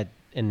think that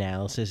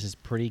analysis is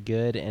pretty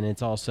good, and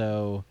it's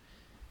also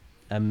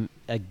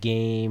a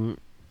game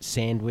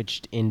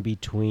sandwiched in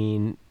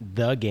between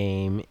the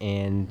game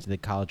and the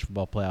college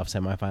football playoff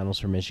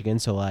semifinals for Michigan.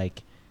 So,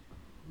 like,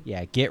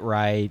 yeah, get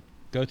right,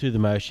 go through the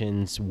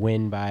motions,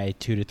 win by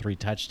 2 to 3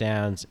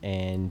 touchdowns,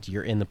 and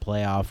you're in the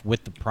playoff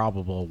with the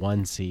probable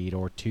 1 seed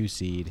or 2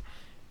 seed.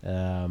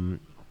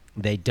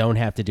 They don't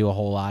have to do a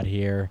whole lot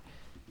here.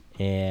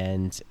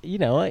 And,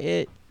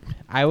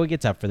 Iowa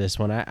gets up for this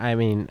one. I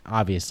mean,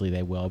 obviously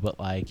they will, but,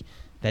 like,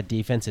 that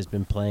defense has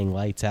been playing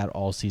lights out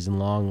all season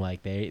long.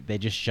 Like, they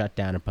just shut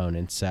down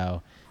opponents.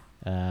 So,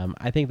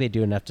 I think they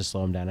do enough to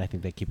slow them down. I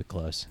think they keep it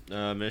close.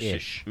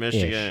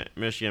 Michigan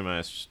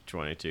minus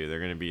 22. They're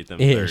going to beat them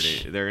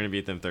 30. They're going to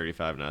beat them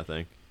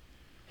 35-0.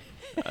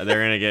 They're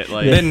going to get,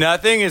 like... The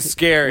nothing is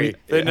scary.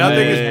 It's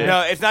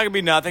not going to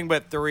be nothing,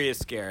 but 3 is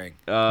scary.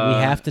 We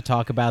have to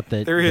talk about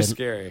 3 is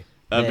scary.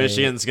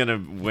 Michigan's going to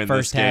win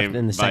first this game half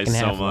and the by second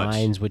so half much.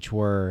 lines, which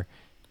were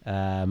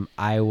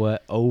Iowa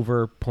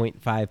over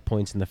 0.5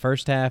 points in the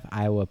first half,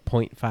 Iowa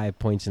 0.5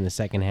 points in the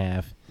second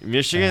half.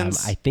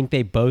 Michigan's... I think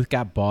they both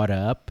got bought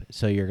up,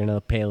 so you're going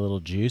to pay a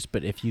little juice.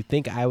 But if you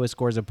think Iowa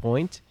scores a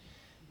point,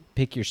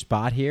 pick your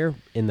spot here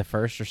in the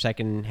first or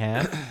second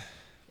half,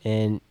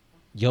 and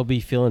you'll be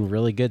feeling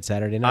really good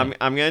Saturday night.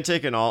 I'm going to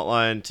take an alt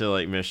line to,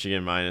 like,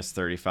 Michigan minus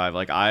 35.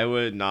 Like,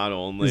 Iowa not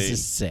only... This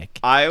is sick.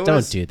 Iowa's,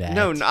 don't do that.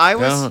 No,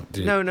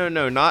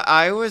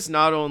 Iowa's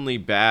not only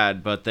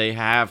bad, but they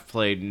have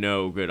played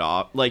no good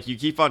like, you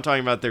keep on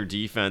talking about their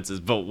defenses,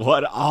 but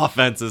what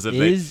offenses have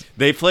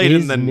they played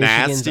in the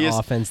Michigan's nastiest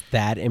offense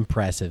that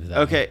impressive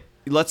though? Okay,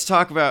 let's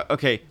talk about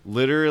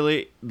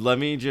literally let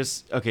me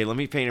paint a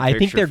picture. I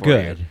think they're for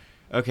good. You.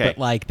 Okay. But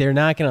like they're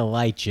not going to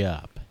light you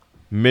up.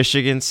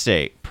 Michigan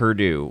State,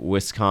 Purdue,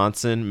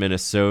 Wisconsin,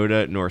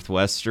 Minnesota,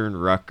 Northwestern,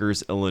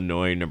 Rutgers,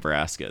 Illinois,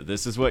 Nebraska.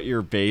 This is what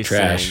you're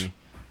basing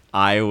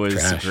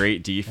Iowa's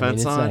great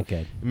defense it's on. Not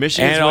good.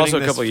 Michigan's and also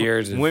winning a couple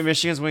years.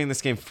 Michigan's winning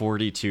this game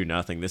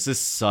 42-0. This is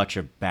such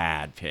a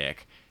bad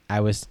pick.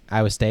 Iowa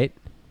State.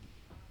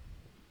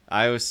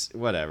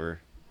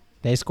 Whatever.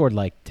 They scored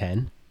like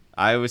 10.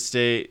 Iowa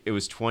State. It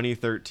was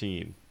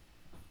 2013.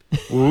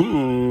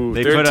 Ooh,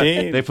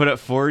 they put up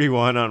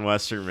 41 on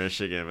Western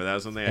Michigan, but that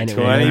was when they had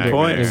 20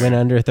 points. It went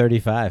under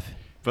 35.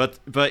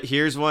 But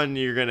here's one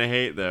you're gonna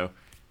hate though.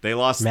 They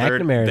lost.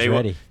 McNamara's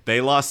ready.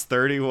 They lost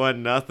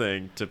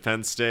 31-0 to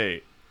Penn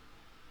State.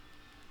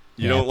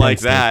 You don't Penn like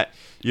State. that.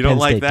 You don't Penn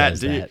like State that, does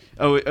do you? that.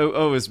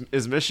 Oh,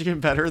 is Michigan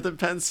better than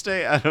Penn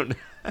State? I don't know.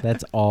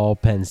 That's all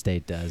Penn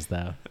State does,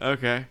 though.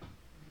 Okay.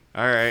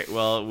 All right.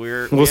 Well,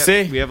 we'll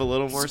see. We have a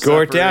little more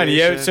score it down.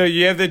 separation.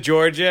 You have the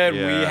Georgia, and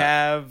Yeah. we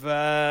have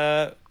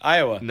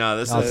Iowa. No,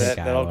 this I'll is take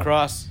that'll Iowa.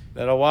 cross.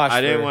 That'll wash.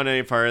 I didn't want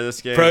any part of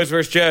this game. Pros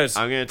versus Joes.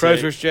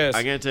 Pros versus Joes.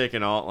 I'm gonna take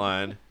an alt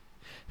line.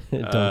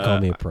 Don't call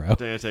me a pro. I'm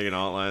gonna take an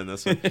alt line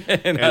this one.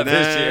 Not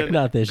this year.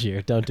 Not this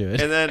year. Don't do it.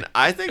 And then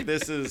I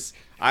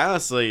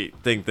honestly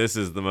think this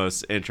is the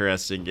most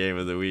interesting game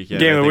of the weekend.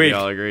 Game of the week.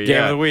 Y'all agree?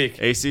 Game of the week.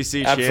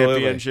 ACC Absolutely.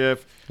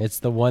 Championship. It's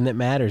the one that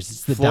matters.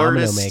 It's the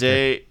Florida domino maker.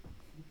 State,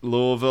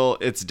 Louisville.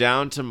 It's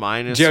down to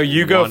minus Joe,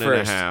 you go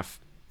 1.5.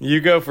 You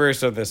go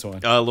first on this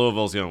one.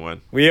 Louisville's gonna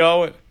win.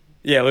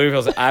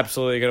 Louisville's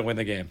absolutely going to win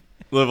the game.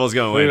 Louisville's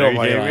gonna win. Are you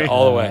kidding me?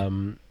 All the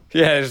way.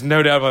 Yeah, there's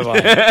no doubt in my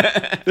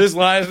mind. This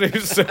line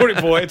is so many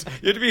points.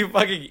 You have to be a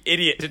fucking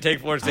idiot to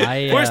take Florida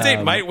State. Florida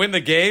State might win the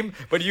game,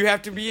 but you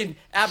have to be an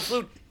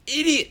absolute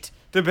idiot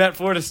to bet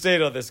Florida State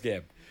on this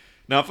game.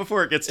 Not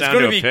before it gets It's down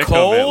going to to a be pick 'em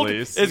cold. at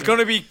least. It's going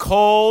to be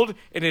cold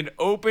in an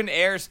open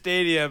air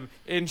stadium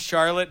in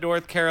Charlotte,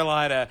 North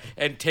Carolina,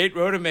 and Tate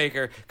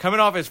Rodemaker, coming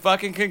off his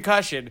fucking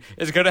concussion,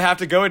 is going to have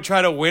to go and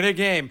try to win a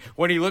game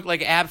when he looked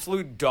like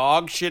absolute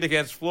dog shit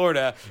against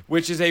Florida,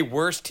 which is a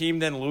worse team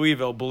than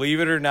Louisville,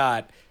 believe it or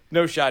not.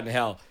 No shot in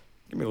hell.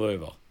 Give me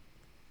Louisville.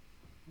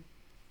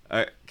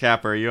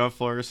 Capper, are you on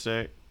Florida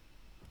State?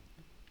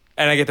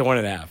 And I get the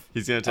 1.5.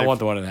 He's gonna take. I want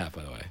the 1.5,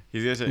 by the way.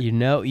 He's gonna take. You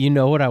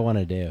know what I want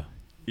to do.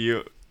 You.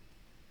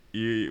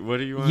 What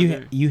do you want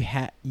to do?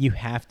 You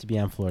have to be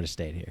on Florida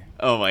State here.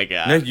 Oh my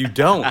god. No, you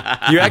don't.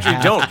 You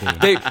actually don't.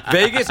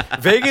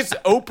 Vegas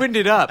opened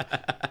it up.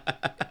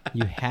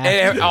 You have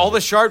And to. all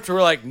the sharps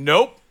were like,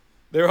 nope.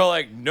 They were all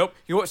like, nope.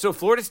 You know what? So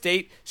Florida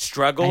State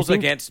struggles I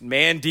think- against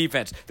man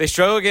defense. They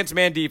struggle against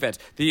man defense.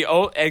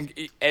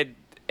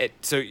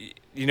 So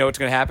you know what's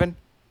going to happen?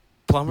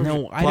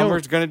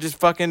 Plummer's going to just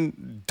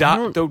fucking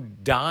throw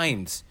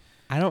dimes.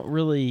 I don't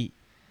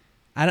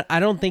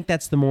think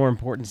that's the more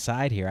important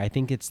side here. I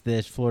think it's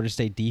the Florida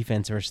State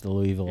defense versus the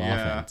Louisville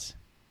offense.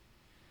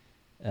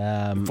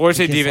 Florida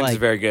State defense is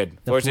very good.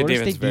 The Florida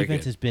State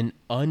defense has been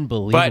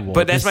unbelievable.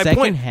 But that's my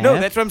point. No,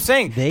 that's what I'm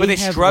saying. But they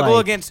struggle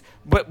against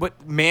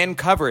but man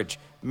coverage.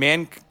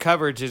 Man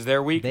coverage is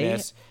their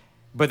weakness.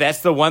 But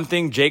that's the one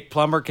thing Jake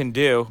Plummer can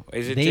do.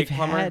 Is it Jake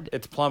Plummer?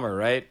 It's Plummer,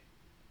 right?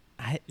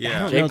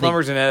 Jake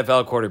Plummer's an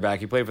NFL quarterback.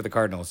 He played for the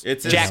Cardinals.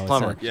 It's Jack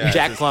Plummer.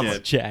 Jack Plummer.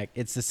 Jack.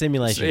 It's the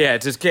simulation. Yeah,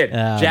 it's his kid.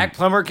 Jack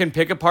Plummer can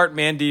pick apart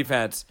man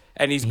defense,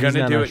 and he's going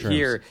to do it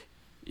here.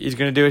 He's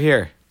going to do it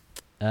here.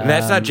 And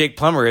that's not Jake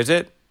Plummer, is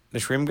it? The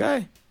shroom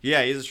guy?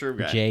 Yeah, he's a shroom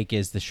guy. Jake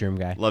is the shroom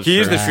guy. He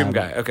is the shroom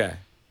guy.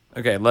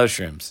 Okay, loves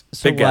shrooms.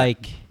 So big guy.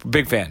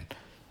 Big fan.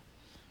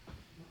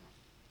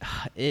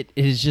 It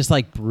is just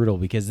like brutal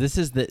because this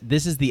is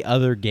the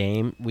other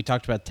game. We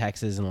talked about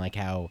Texas and like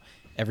how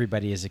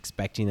everybody is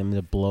expecting them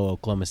to blow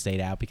Oklahoma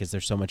State out because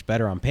they're so much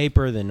better on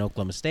paper than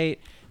Oklahoma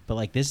State. But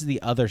like this is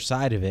the other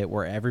side of it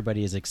where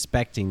everybody is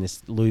expecting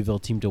this Louisville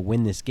team to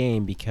win this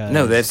game because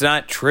no, that's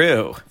not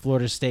true.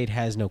 Florida State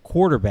has no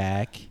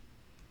quarterback,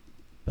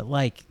 but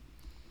like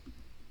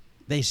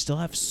they still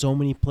have so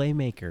many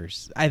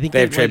playmakers. I think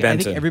they have Trey Benson.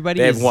 I think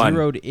everybody is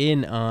zeroed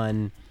in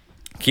on.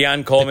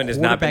 Keon Coleman has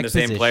not been the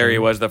same player he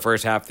was the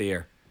first half of the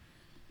year.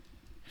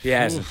 He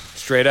hasn't.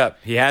 Straight up,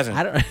 he hasn't.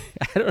 I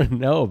don't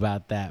know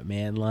about that,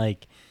 man.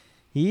 Like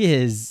he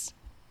is.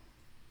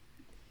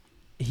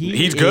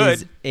 He's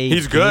good.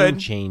 He's good. Game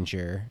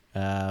changer.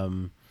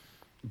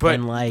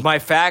 But like, my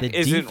fact the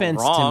isn't defense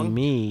wrong. To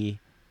me,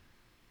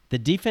 the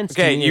defense.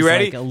 Okay, to me you is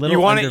ready? Like a little you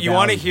want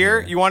to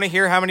hear? Here. You want to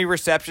hear how many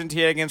receptions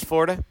he had against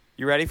Florida?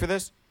 You ready for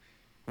this?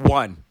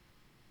 One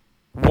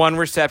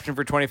reception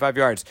for 25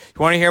 yards.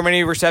 You want to hear how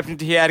many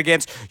receptions he had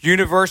against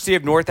University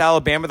of North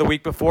Alabama the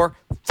week before?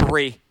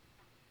 Three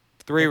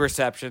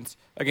receptions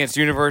against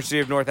University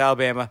of North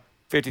Alabama,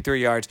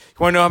 53 yards.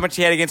 You want to know how much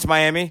he had against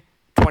Miami?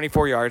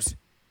 24 yards.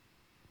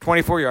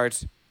 24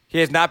 yards. He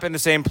has not been the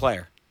same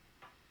player.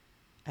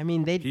 I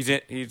mean,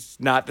 he's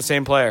not the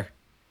same player.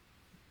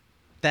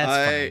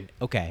 That's fine.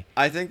 Okay.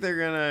 I think they're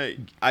gonna.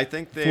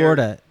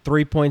 Florida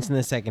 3 points in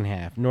the second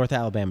half. North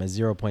Alabama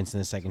 0 points in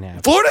the second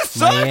half. Florida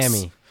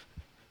sucks.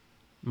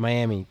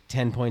 Miami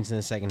 10 points in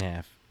the second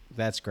half.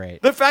 That's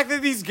great. The fact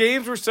that these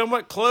games were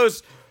somewhat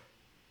close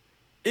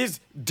is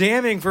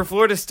damning for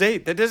Florida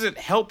State. That doesn't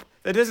help.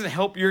 That doesn't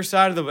help your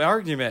side of the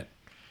argument.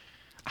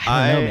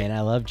 I don't know, man.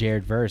 I love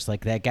Jared Verse.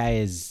 Like that guy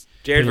is.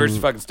 Jared Verse is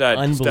fucking stud.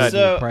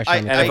 Unbelievable pressure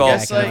on the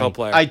NFL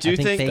player. I do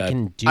think they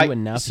can do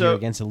enough here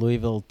against a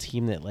Louisville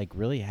team that like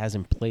really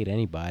hasn't played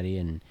anybody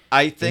and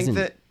I think isn't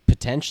that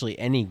potentially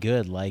any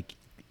good. Like,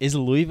 is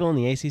Louisville in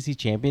the ACC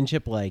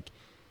championship like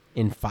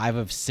in 5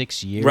 of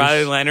 6 years?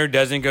 Riley Leonard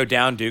doesn't go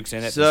down. Duke's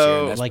in it this year.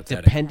 And that's like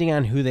pathetic. Depending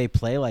on who they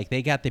play, like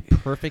they got the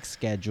perfect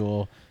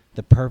schedule.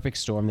 The perfect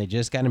storm. They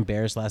just got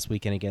embarrassed last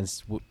weekend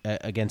against. No,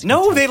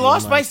 Kentucky they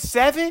lost by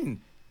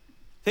 7.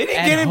 They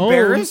didn't get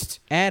embarrassed.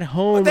 At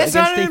home. That's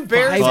not an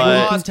embarrassing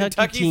loss.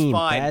 Kentucky's team.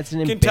 Fine. That's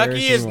an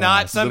Kentucky is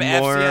not loss. some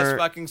FCS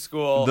fucking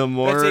school.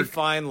 That's a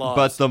fine loss.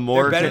 But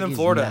they're better than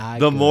Florida.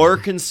 The more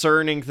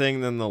concerning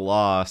thing than the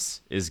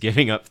loss is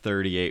giving up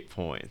 38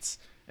 points.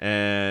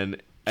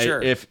 And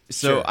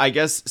I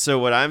guess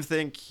what I'm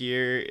thinking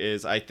here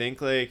is I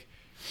think like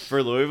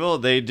for Louisville,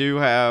 they do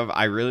have.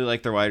 I really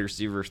like their wide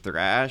receiver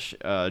Thrash.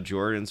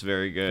 Jordan's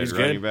very good. He's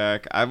running good.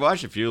 back. I've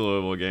watched a few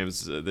Louisville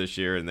games this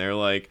year, and they're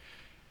like.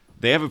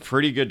 They have a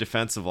pretty good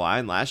defensive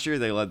line. Last year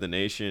they led the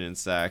nation in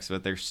sacks,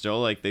 but they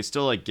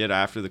still get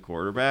after the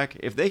quarterback.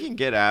 If they can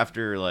get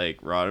after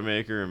like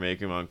Rodemaker and make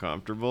him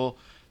uncomfortable,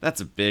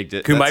 that's a big.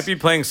 Who might be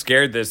playing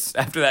scared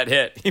after that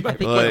hit? He might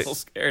be a little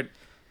scared.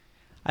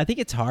 I think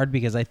it's hard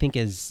because I think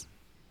as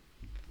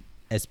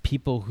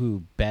people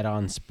who bet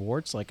on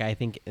sports, like I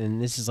think,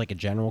 and this is like a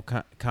general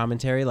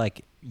commentary,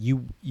 like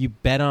you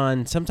bet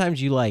on.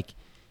 Sometimes you like.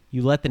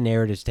 You let the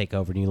narratives take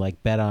over and you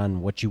like bet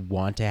on what you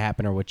want to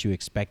happen or what you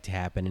expect to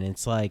happen. And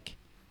it's like,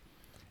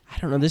 I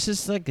don't know. This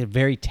is like a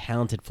very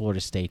talented Florida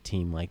State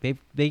team. Like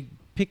they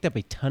picked up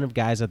a ton of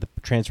guys at the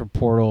transfer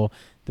portal.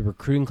 The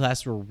recruiting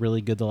class were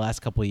really good the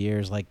last couple of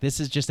years. Like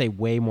this is just a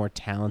way more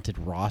talented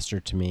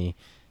roster to me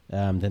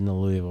than the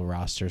Louisville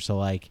roster. So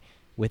like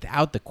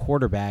without the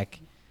quarterback,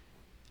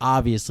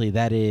 obviously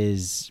that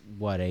is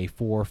a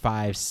 4,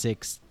 5,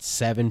 6,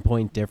 7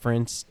 point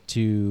difference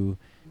to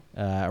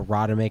a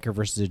Rodemaker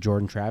versus a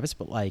Jordan Travis,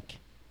 but like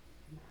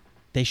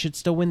they should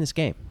still win this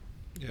game.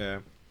 Yeah,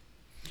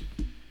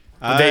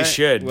 they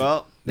should.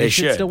 Well, they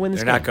should still win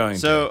this They're game.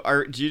 not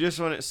going. Do you just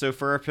want to? So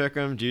for our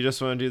pick'em, do you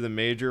just want to do the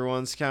major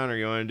ones count, or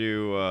you want to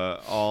do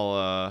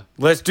all?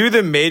 Let's do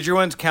the major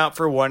ones count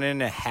for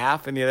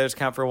 1.5, and the others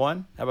count for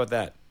 1. How about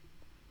that?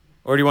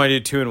 Or do you want to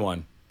do 2 and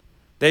 1?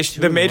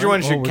 The major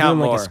ones should count doing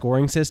more. Like a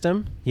scoring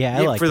system. Yeah,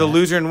 I like for that. the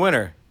loser and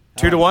winner.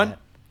 2 to 1. That.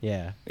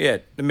 Yeah.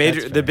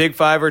 The big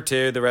 5 are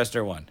 2, the rest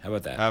are 1. How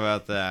about that? How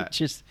about that?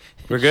 Just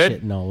we're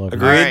good. Shitting all over.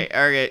 Agreed.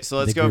 All right. So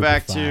let's The go group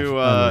back of 5. to.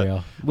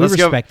 Unreal. We let's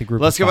respect go, the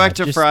group. Let's of go back 5.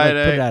 to Just,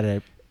 Friday. Like, put it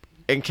at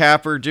And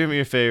Capper, do me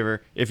a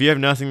favor. If you have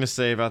nothing to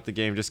say about the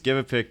game, just give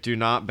a pick. Do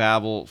not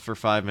babble for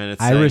 5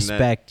 minutes. I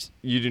respect.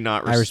 You do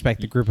not. I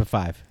respect the group of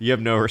 5. You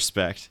have no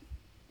respect.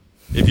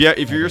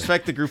 If you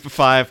respect the group of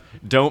 5,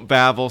 don't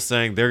babble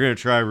saying they're going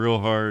to try real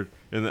hard.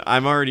 And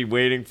I'm already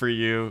waiting for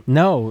you.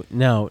 No.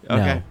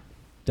 Okay.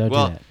 Don't do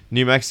that.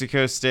 New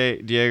Mexico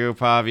State, Diego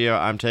Pavia.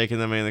 I'm taking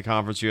them in the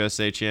Conference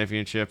USA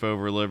Championship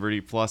over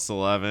Liberty plus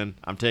 11.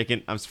 I'm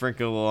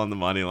sprinkling a little on the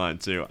money line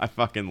too. I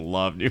fucking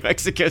love New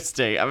Mexico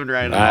State. I've been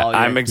riding all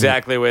year. I'm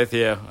exactly with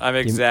you. Give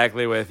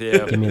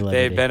me Liberty.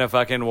 They've been a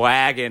fucking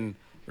wagon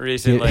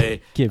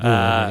recently. Give me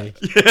Liberty.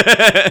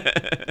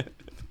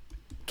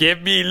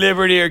 Give me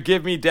liberty or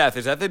give me death.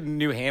 Is that the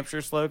New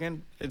Hampshire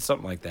slogan? It's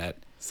something like that.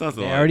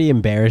 Something They like already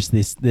embarrassed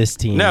this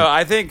team. No,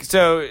 I think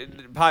so.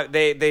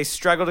 They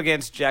struggled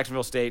against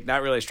Jacksonville State.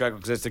 Not really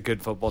struggled because it's a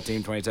good football team.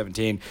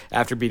 2017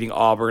 after beating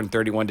Auburn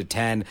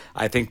 31-10.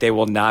 I think they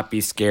will not be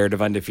scared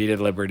of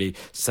undefeated Liberty.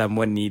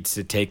 Someone needs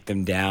to take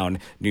them down.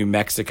 New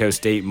Mexico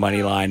State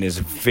money line is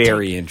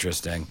very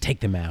interesting.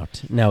 Take them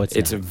out. No, it's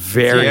It's not.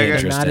 very They're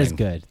interesting. Not as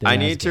good. I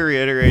need to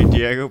reiterate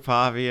Diego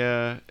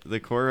Pavia, the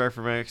quarterback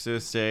for Mexico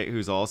State,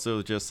 who's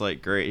also just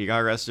like great. He got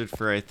arrested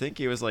for, I think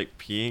he was like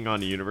peeing on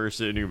the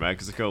University of New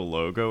Mexico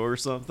logo or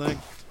something.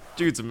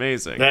 Dude's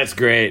amazing. That's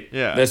great.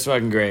 Yeah. That's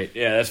fucking great.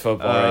 Yeah, that's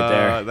football right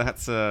there.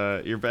 That's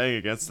you're betting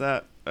against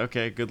that.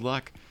 Okay, good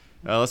luck.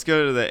 Let's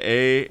go to the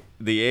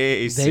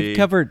AAC.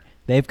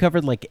 They've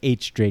covered like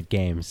 8 straight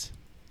games.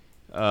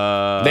 They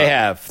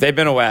have. They've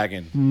been a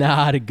wagon.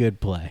 Not a good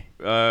play.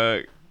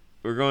 We're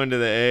going to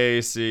the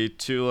AAC.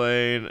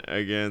 Tulane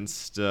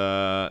against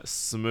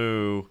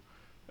SMU.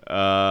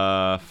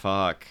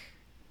 Fuck.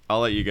 I'll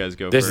let you guys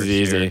go This first. is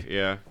easy. Here.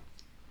 Yeah.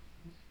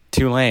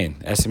 Tulane,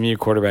 SMU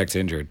quarterback's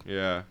injured.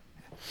 Yeah.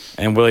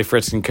 And Willie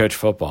Fritz can coach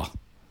football.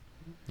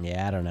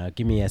 Yeah, I don't know.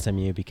 Give me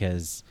SMU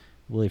because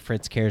Willie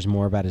Fritz cares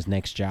more about his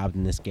next job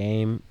than this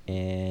game,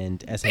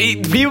 and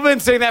SMU People have been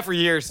saying that for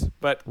years,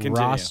 but continue.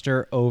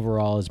 roster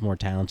overall is more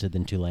talented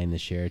than Tulane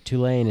this year.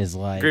 Tulane is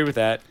like, Agree with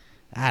that.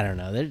 I don't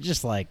know. They're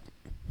just like,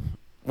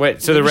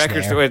 Wait, so They're the just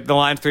record's there. the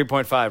line's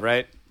 3.5,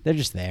 right? they're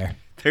just there.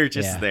 They're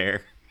just Yeah.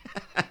 there.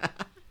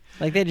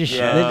 Like they just,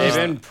 Yeah, they they've just-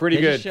 been pretty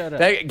they good. just showed up.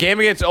 That game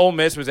against Ole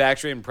Miss was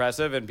actually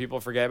impressive, and people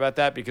forget about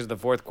that because the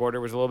fourth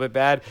quarter was a little bit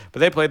bad.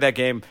 But they played that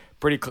game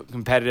pretty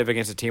competitive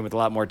against a team with a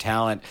lot more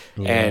talent.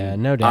 Yeah,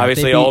 and no doubt.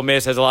 obviously, They beat- Ole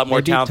Miss has a lot more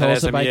They beat talent than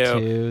Tulsa by SMU.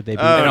 2. They beat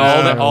And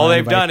All North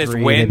they've by done is 3.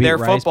 They win beat their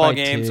Rice football by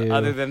games 2.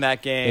 other than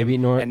that game. They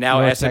beat and now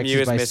North SMU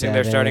Texas is by missing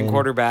their starting 7.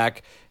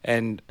 quarterback.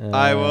 And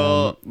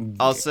I'll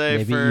say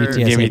Maybe for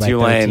UTSA Give me by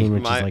Tulane. 13,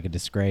 which My- is like a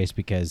disgrace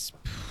because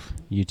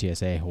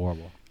UTSA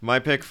horrible. my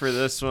pick for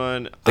this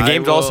one. the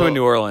game's also in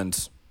New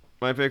Orleans.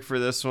 My pick for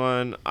this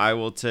one, I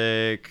will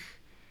take.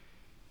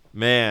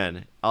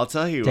 Man, I'll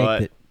tell you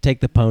what. Take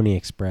the Pony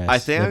Express. I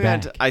think They're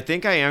back. I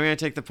think I am gonna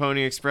take the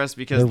Pony Express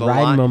because They're the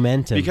riding line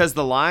momentum. because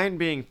the line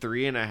being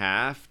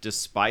 3.5,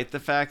 despite the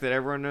fact that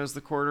everyone knows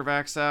the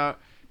quarterback's out,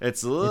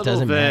 it's a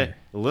doesn't matter.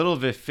 little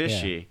bit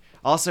fishy.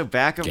 Also,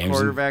 backup Games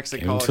quarterbacks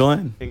in in college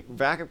Tulane.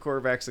 backup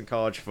quarterbacks in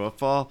college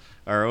football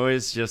are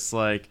always just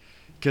like.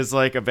 Because,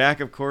 like, a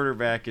backup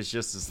quarterback is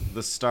just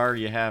the star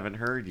you haven't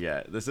heard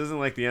yet. This isn't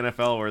like the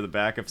NFL where the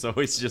backup's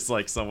always just,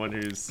 like, someone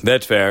who's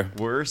That's fair.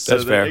 worse.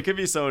 That's fair. It could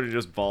be someone who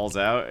just balls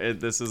out.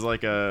 This is,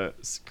 like, a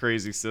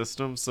crazy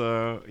system.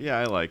 So, yeah,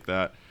 I like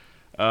that.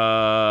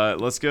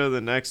 Let's go to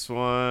the next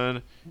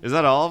one. Is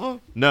that all of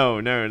them?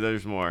 No,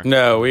 there's more.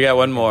 No, we got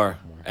one more.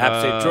 App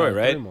State Troy,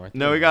 right? 3 more.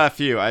 No, we got a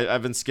few.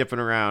 I've been skipping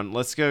around.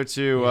 Let's go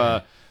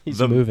to He's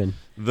the moving.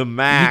 The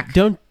MAC. You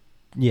don't.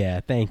 Yeah,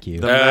 thank you.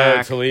 The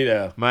MAC.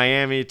 Toledo.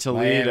 Miami,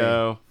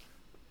 Toledo.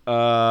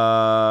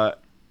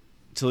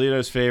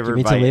 Toledo's Give favored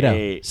me by Toledo.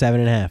 8.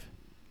 7.5.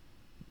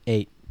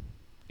 8.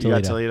 You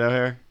got Toledo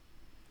here?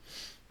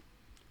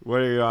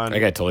 What are you on? I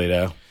got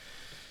Toledo.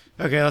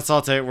 Okay, let's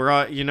all take. We're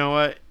on. You know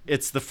what?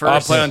 It's the first.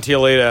 I'll play on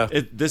Toledo.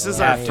 This is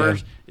Yeah, our yeah.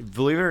 first.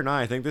 Believe it or not,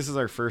 I think this is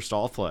our first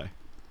all play.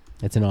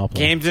 It's an all play.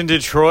 Games in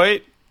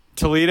Detroit,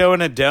 Toledo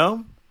in a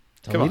dome.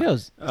 Come on.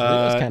 Toledo's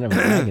kind of a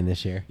wagon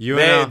this year.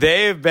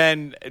 They've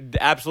been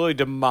absolutely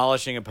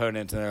demolishing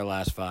opponents in their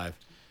last 5.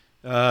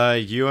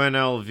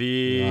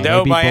 UNLV. Wow. No,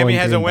 They beat Miami Bowling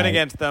has a Green win by-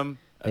 against them.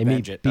 They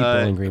Avenge beat it.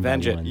 Bowling Green by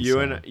Avenge it. 1.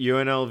 so-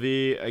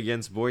 UNLV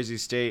against Boise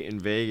State in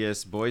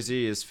Vegas.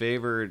 Boise is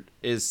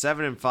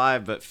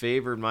 7-5, but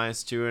favored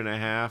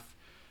 -2.5.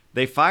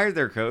 They fired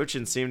their coach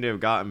and seem to have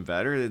gotten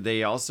better.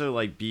 They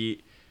also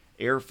beat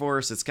Air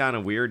Force. It's kind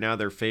of weird now.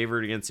 They're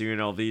favored against the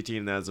UNLV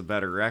team that has a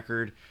better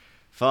record.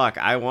 Fuck,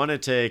 I want to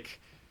take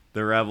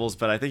the Rebels,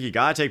 but I think you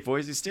gotta take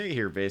Boise State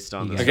here based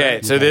on this. Okay,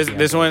 so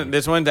Yeah,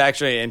 this one's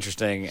actually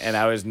interesting, and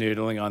I was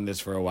noodling on this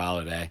for a while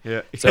today.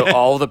 Yeah. So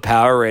all the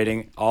power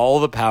rating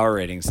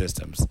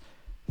systems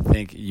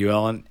think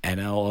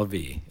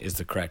UNLV is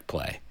the correct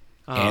play,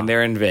 and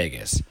they're in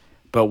Vegas.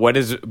 But what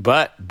does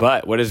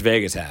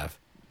Vegas have?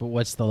 But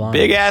what's the line?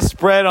 Big ass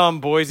spread on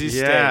Boise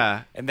Yeah.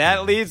 State, and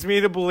that leads me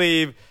to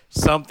believe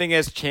something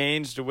has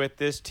changed with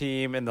this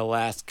team in the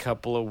last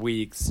couple of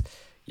weeks.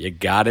 You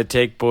got to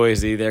take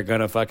Boise. They're going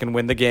to fucking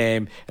win the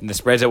game. And the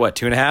spread's at what,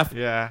 2.5?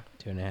 Yeah.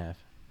 2.5.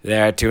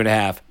 They're at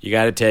 2.5. You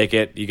got to take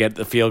it. You get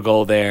the field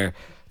goal there.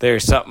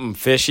 There's something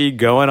fishy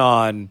going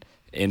on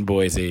in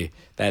Boise.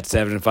 that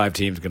 7-5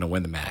 team is going to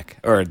win the MAC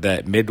or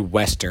the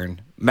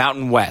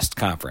Mountain West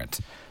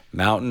Conference.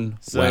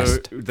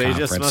 West they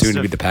just Conference, must soon to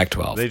have- be the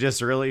Pac-12. They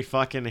just really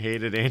fucking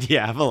hated Andy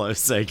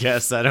Avalos, I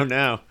guess. I don't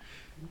know.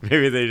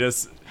 Maybe they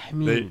just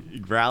they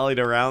rallied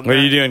around What that.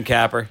 are you doing,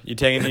 Capper? You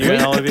taking the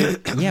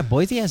UNLV? Yeah,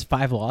 Boise has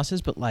 5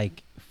 losses, but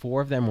like 4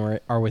 of them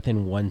are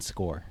within 1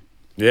 score.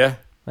 Yeah.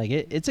 Like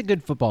it's a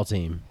good football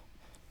team.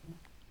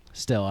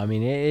 Still, I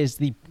mean, it is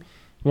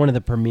one of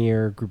the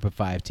premier group of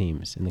 5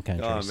 teams in the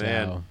country. Oh,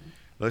 man. So.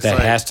 Looks That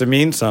like, has to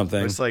mean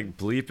something. looks like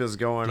Bleep is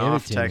going Give it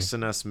off to me.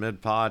 texting us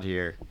mid-pod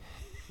here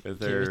with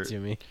Give their it to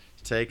me.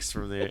 takes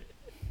from the...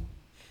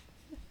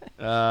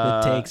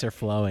 The takes are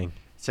flowing.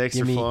 Takes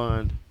give are me-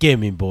 flowing. Give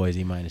me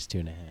Boise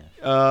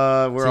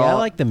 -2.5. We're See, all... I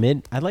like the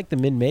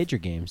mid-major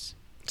games.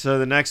 So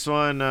the next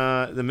one,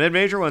 the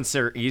mid-major ones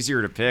are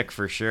easier to pick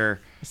for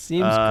sure.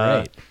 Seems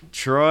great.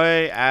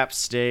 Troy, App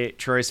State.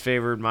 Troy's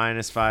favored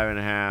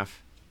 -5.5.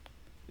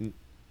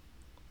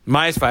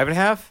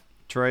 -5.5?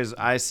 Troy's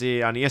I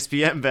see on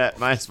ESPN bet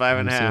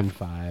 -5.5. I'm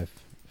seeing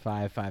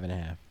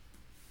 5.5.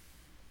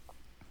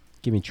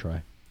 Give me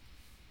Troy.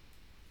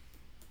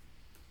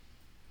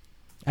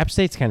 App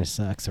State's kind of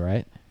sucks,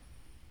 right?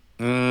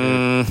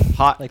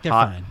 Hot, Like, they're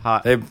hot, fine.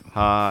 hot, They-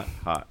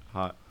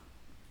 hot.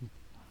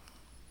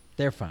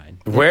 They're fine.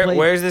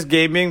 Where's this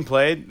game being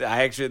played?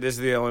 This is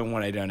the only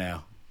one I don't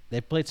know. They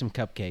played some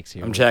cupcakes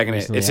here. I'm checking it.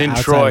 recently It's in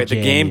outside Troy. of The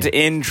JMU. game's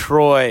in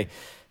Troy.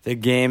 The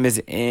game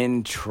is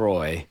in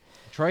Troy.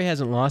 Troy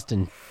hasn't lost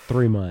in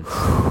 3 months.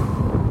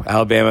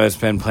 Alabama has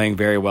been playing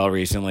very well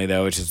recently,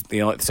 though, which is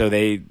the only. So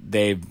they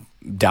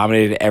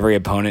dominated every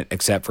opponent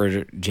except for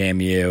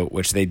JMU,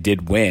 which they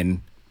did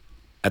win.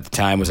 At the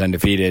time, was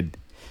undefeated.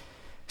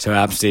 So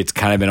App State's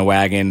kind of been a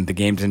wagon. The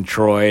game's in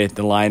Troy.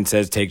 The line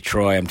says take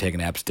Troy. I'm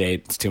taking App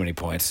State. It's too many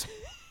points.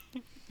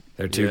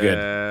 They're too good.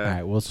 All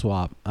right, we'll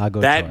swap. I'll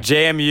go That Troy.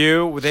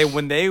 JMU,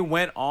 when they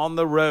went on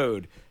the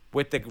road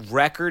with the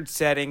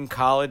record-setting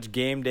college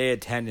game day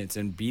attendance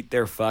and beat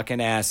their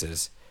fucking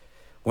asses,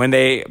 when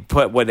they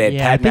put what they had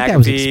Yeah, I Pat think that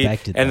was McAfee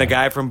expected, and the though.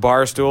 guy from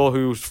Barstool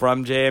who's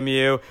from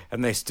JMU,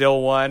 and they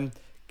still won.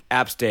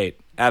 App State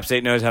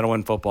knows how to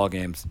win football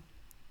games.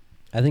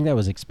 I think that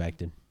was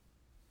expected.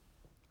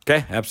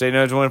 Okay, App State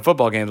knows how to win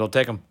football games. I'll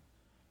take them.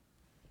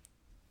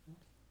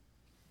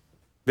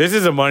 This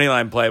is a money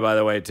line play, by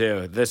the way,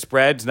 too. The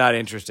spread's not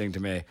interesting to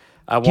me.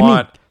 I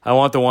want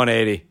the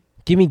 180.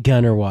 Give me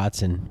Gunnar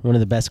Watson, one of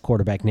the best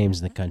quarterback names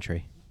in the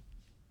country.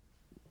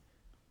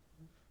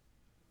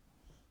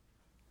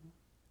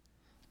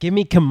 Give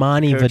me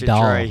Kamani Coach at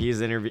Vidal. Troy, he's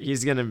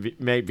going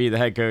to be the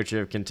head coach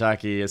of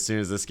Kentucky as soon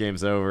as this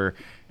game's over,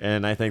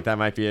 and I think that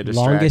might be a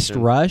distraction. Longest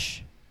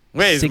rush.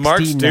 Wait, is Mark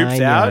 69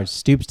 Stoops out? yards.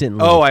 Stoops didn't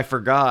leave. Oh, I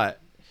forgot.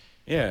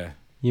 Yeah.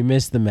 You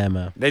missed the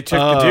memo. They took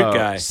the Duke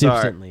guy. Stoops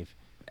Sorry. didn't leave.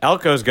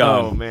 Elko's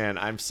gone. Oh man,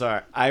 I'm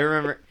sorry. I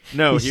remember.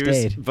 No, He he was.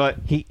 stayed. But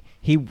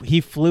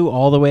He flew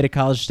all the way to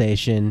College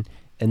Station,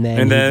 and then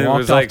And then he it walked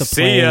was off like, the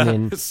 "See plane. ya.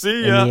 And,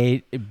 See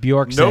and ya."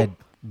 Bjork Nope. said,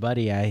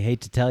 "Buddy, I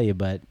hate to tell you,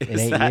 but it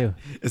ain't you.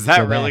 is that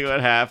Go really back.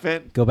 what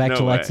happened? Go back No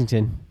to way.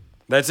 Lexington."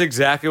 That's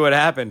exactly what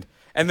happened.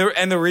 And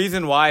the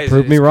reason why is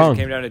Prove me 'cause wrong. It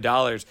came down to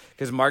dollars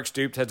because Mark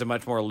Stoops has a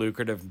much more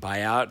lucrative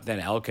buyout than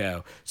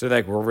Elko. So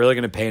like we're really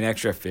going to pay an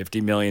extra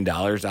 $50 million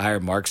to hire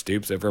Mark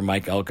Stoops over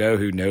Mike Elko,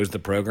 who knows the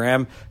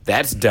program.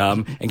 That's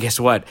dumb. And guess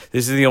what?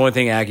 This is the only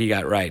thing Aggie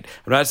got right.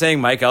 I'm not saying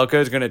Mike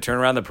Elko is going to turn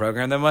around the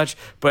program that much,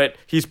 but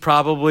he's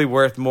probably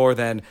worth more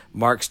than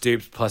Mark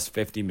Stoops plus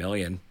 $50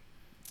 million.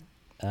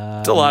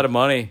 It's a lot of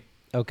money.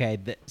 Okay,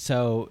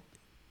 so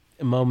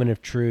a moment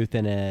of truth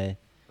and a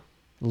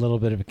little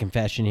bit of a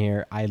confession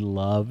here. I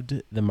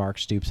loved the Mark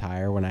Stoops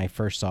hire when I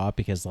first saw it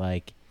because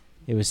like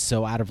it was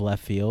so out of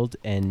left field,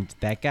 and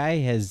that guy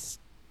has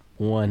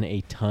won a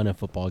ton of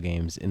football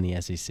games in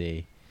the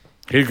SEC.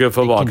 He's a good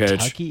football coach.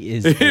 Kentucky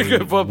is He's a a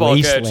good football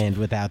coach. wasteland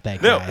without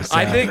that No, guy. So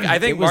I think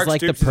it was Mark like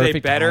Stoops the is a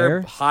perfect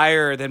better hire.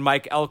 hire than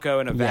Mike Elko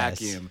in a Yes.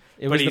 vacuum.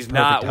 It But was the he's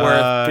not perfect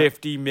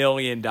worth $50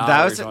 million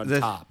that was on the-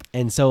 top.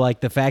 And so, like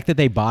the fact that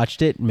they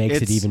botched it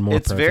makes it even more.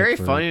 It's perfect very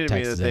for funny to me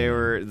Texas that they A&M.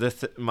 were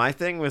my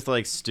thing with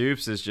like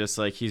Stoops is just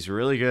like he's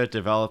really good at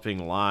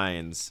developing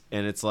lines,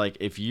 and it's like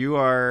if you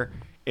are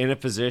in a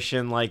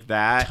position like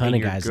that Ton and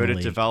of you're guys in good the at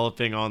league.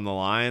 developing on the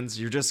lines,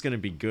 you're just going to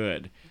be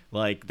good.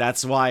 Like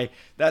that's why Right.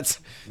 That's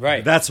why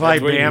That's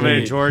what you Bama need. and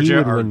He Georgia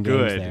would are win games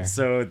good. there.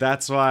 So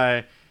that's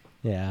why.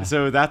 Yeah.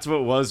 So that's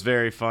what was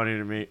very funny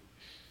to me.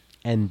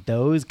 And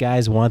those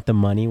guys want the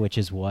money, which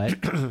is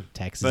what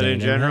Texas But in A&M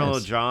general,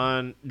 has.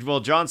 John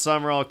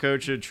Summerall,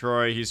 coach at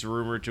Troy, he's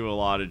rumored to a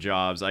lot of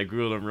jobs. I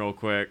googled him real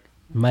quick.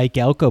 Mike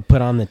Elko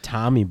put on the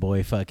Tommy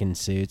Boy fucking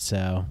suit,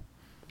 so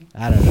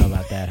I don't know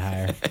about that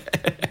hire.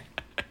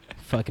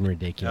 Fucking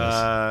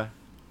ridiculous.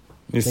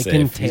 He's They safe.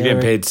 can He's getting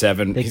tailor- paid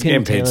 $7. they He's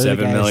couldn't getting paid tailor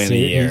the $7 guy's million a suit.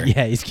 year.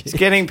 Yeah, He's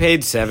getting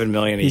paid $7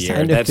 million a he year.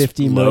 signed a That's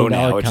 $50 low million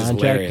now, which is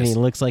contract, and he hilarious.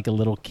 looks like a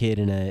little kid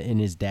in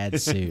his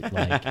dad's suit.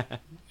 Like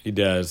He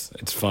does.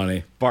 It's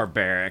funny.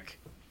 Barbaric.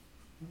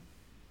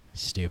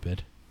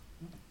 stupid.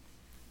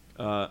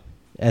 Uh,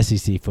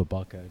 SEC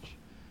football coach.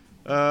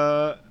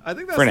 I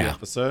think that's For the now.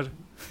 episode.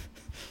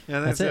 Yeah,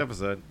 that's the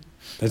episode.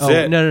 That's Oh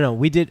it. no.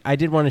 I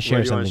did want to share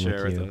What do you want something to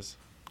share with with you us?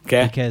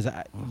 Okay. because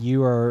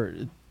you are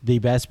the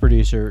best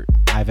producer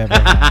I've ever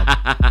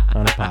had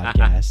on a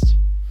podcast,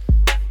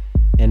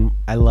 and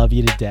I love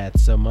you to death.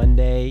 So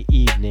Monday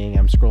evening,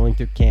 I'm scrolling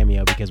through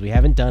Cameo because we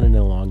haven't done it in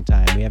a long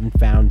time. We haven't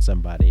found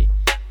somebody.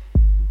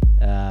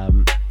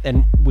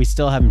 And we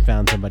still haven't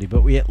found somebody,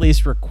 but we at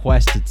least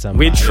requested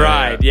somebody. We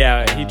tried.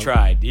 Yeah, he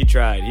tried. He reached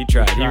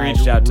out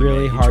to me.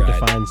 really He hard to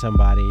tried. find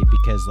somebody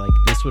because like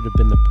this would have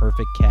been the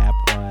perfect cap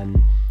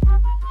on,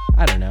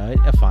 I don't know,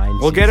 a fine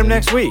We'll get him season.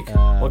 next week.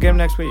 We'll get him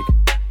next week.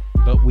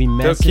 But we Don't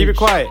messaged. keep it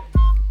quiet.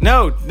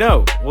 No.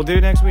 We'll do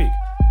it next week.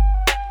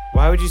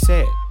 Why would you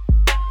say it?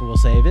 We'll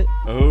save it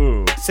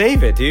Oh.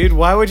 Save it, dude.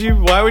 Why would you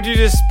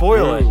just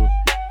spoil it?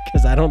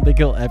 because I don't think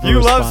he'll ever.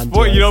 You love respond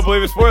spoil. to You don't us.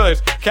 believe in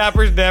spoilers.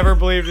 Cappers never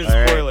believed in All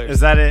right. spoilers. Is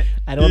that it?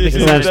 I don't think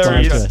Is he'll that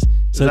respond tease? to us. Is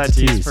So that it's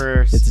a tease tease.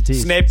 first? It's a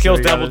tease. Snape kills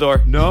we gotta-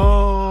 Dumbledore.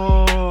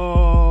 No.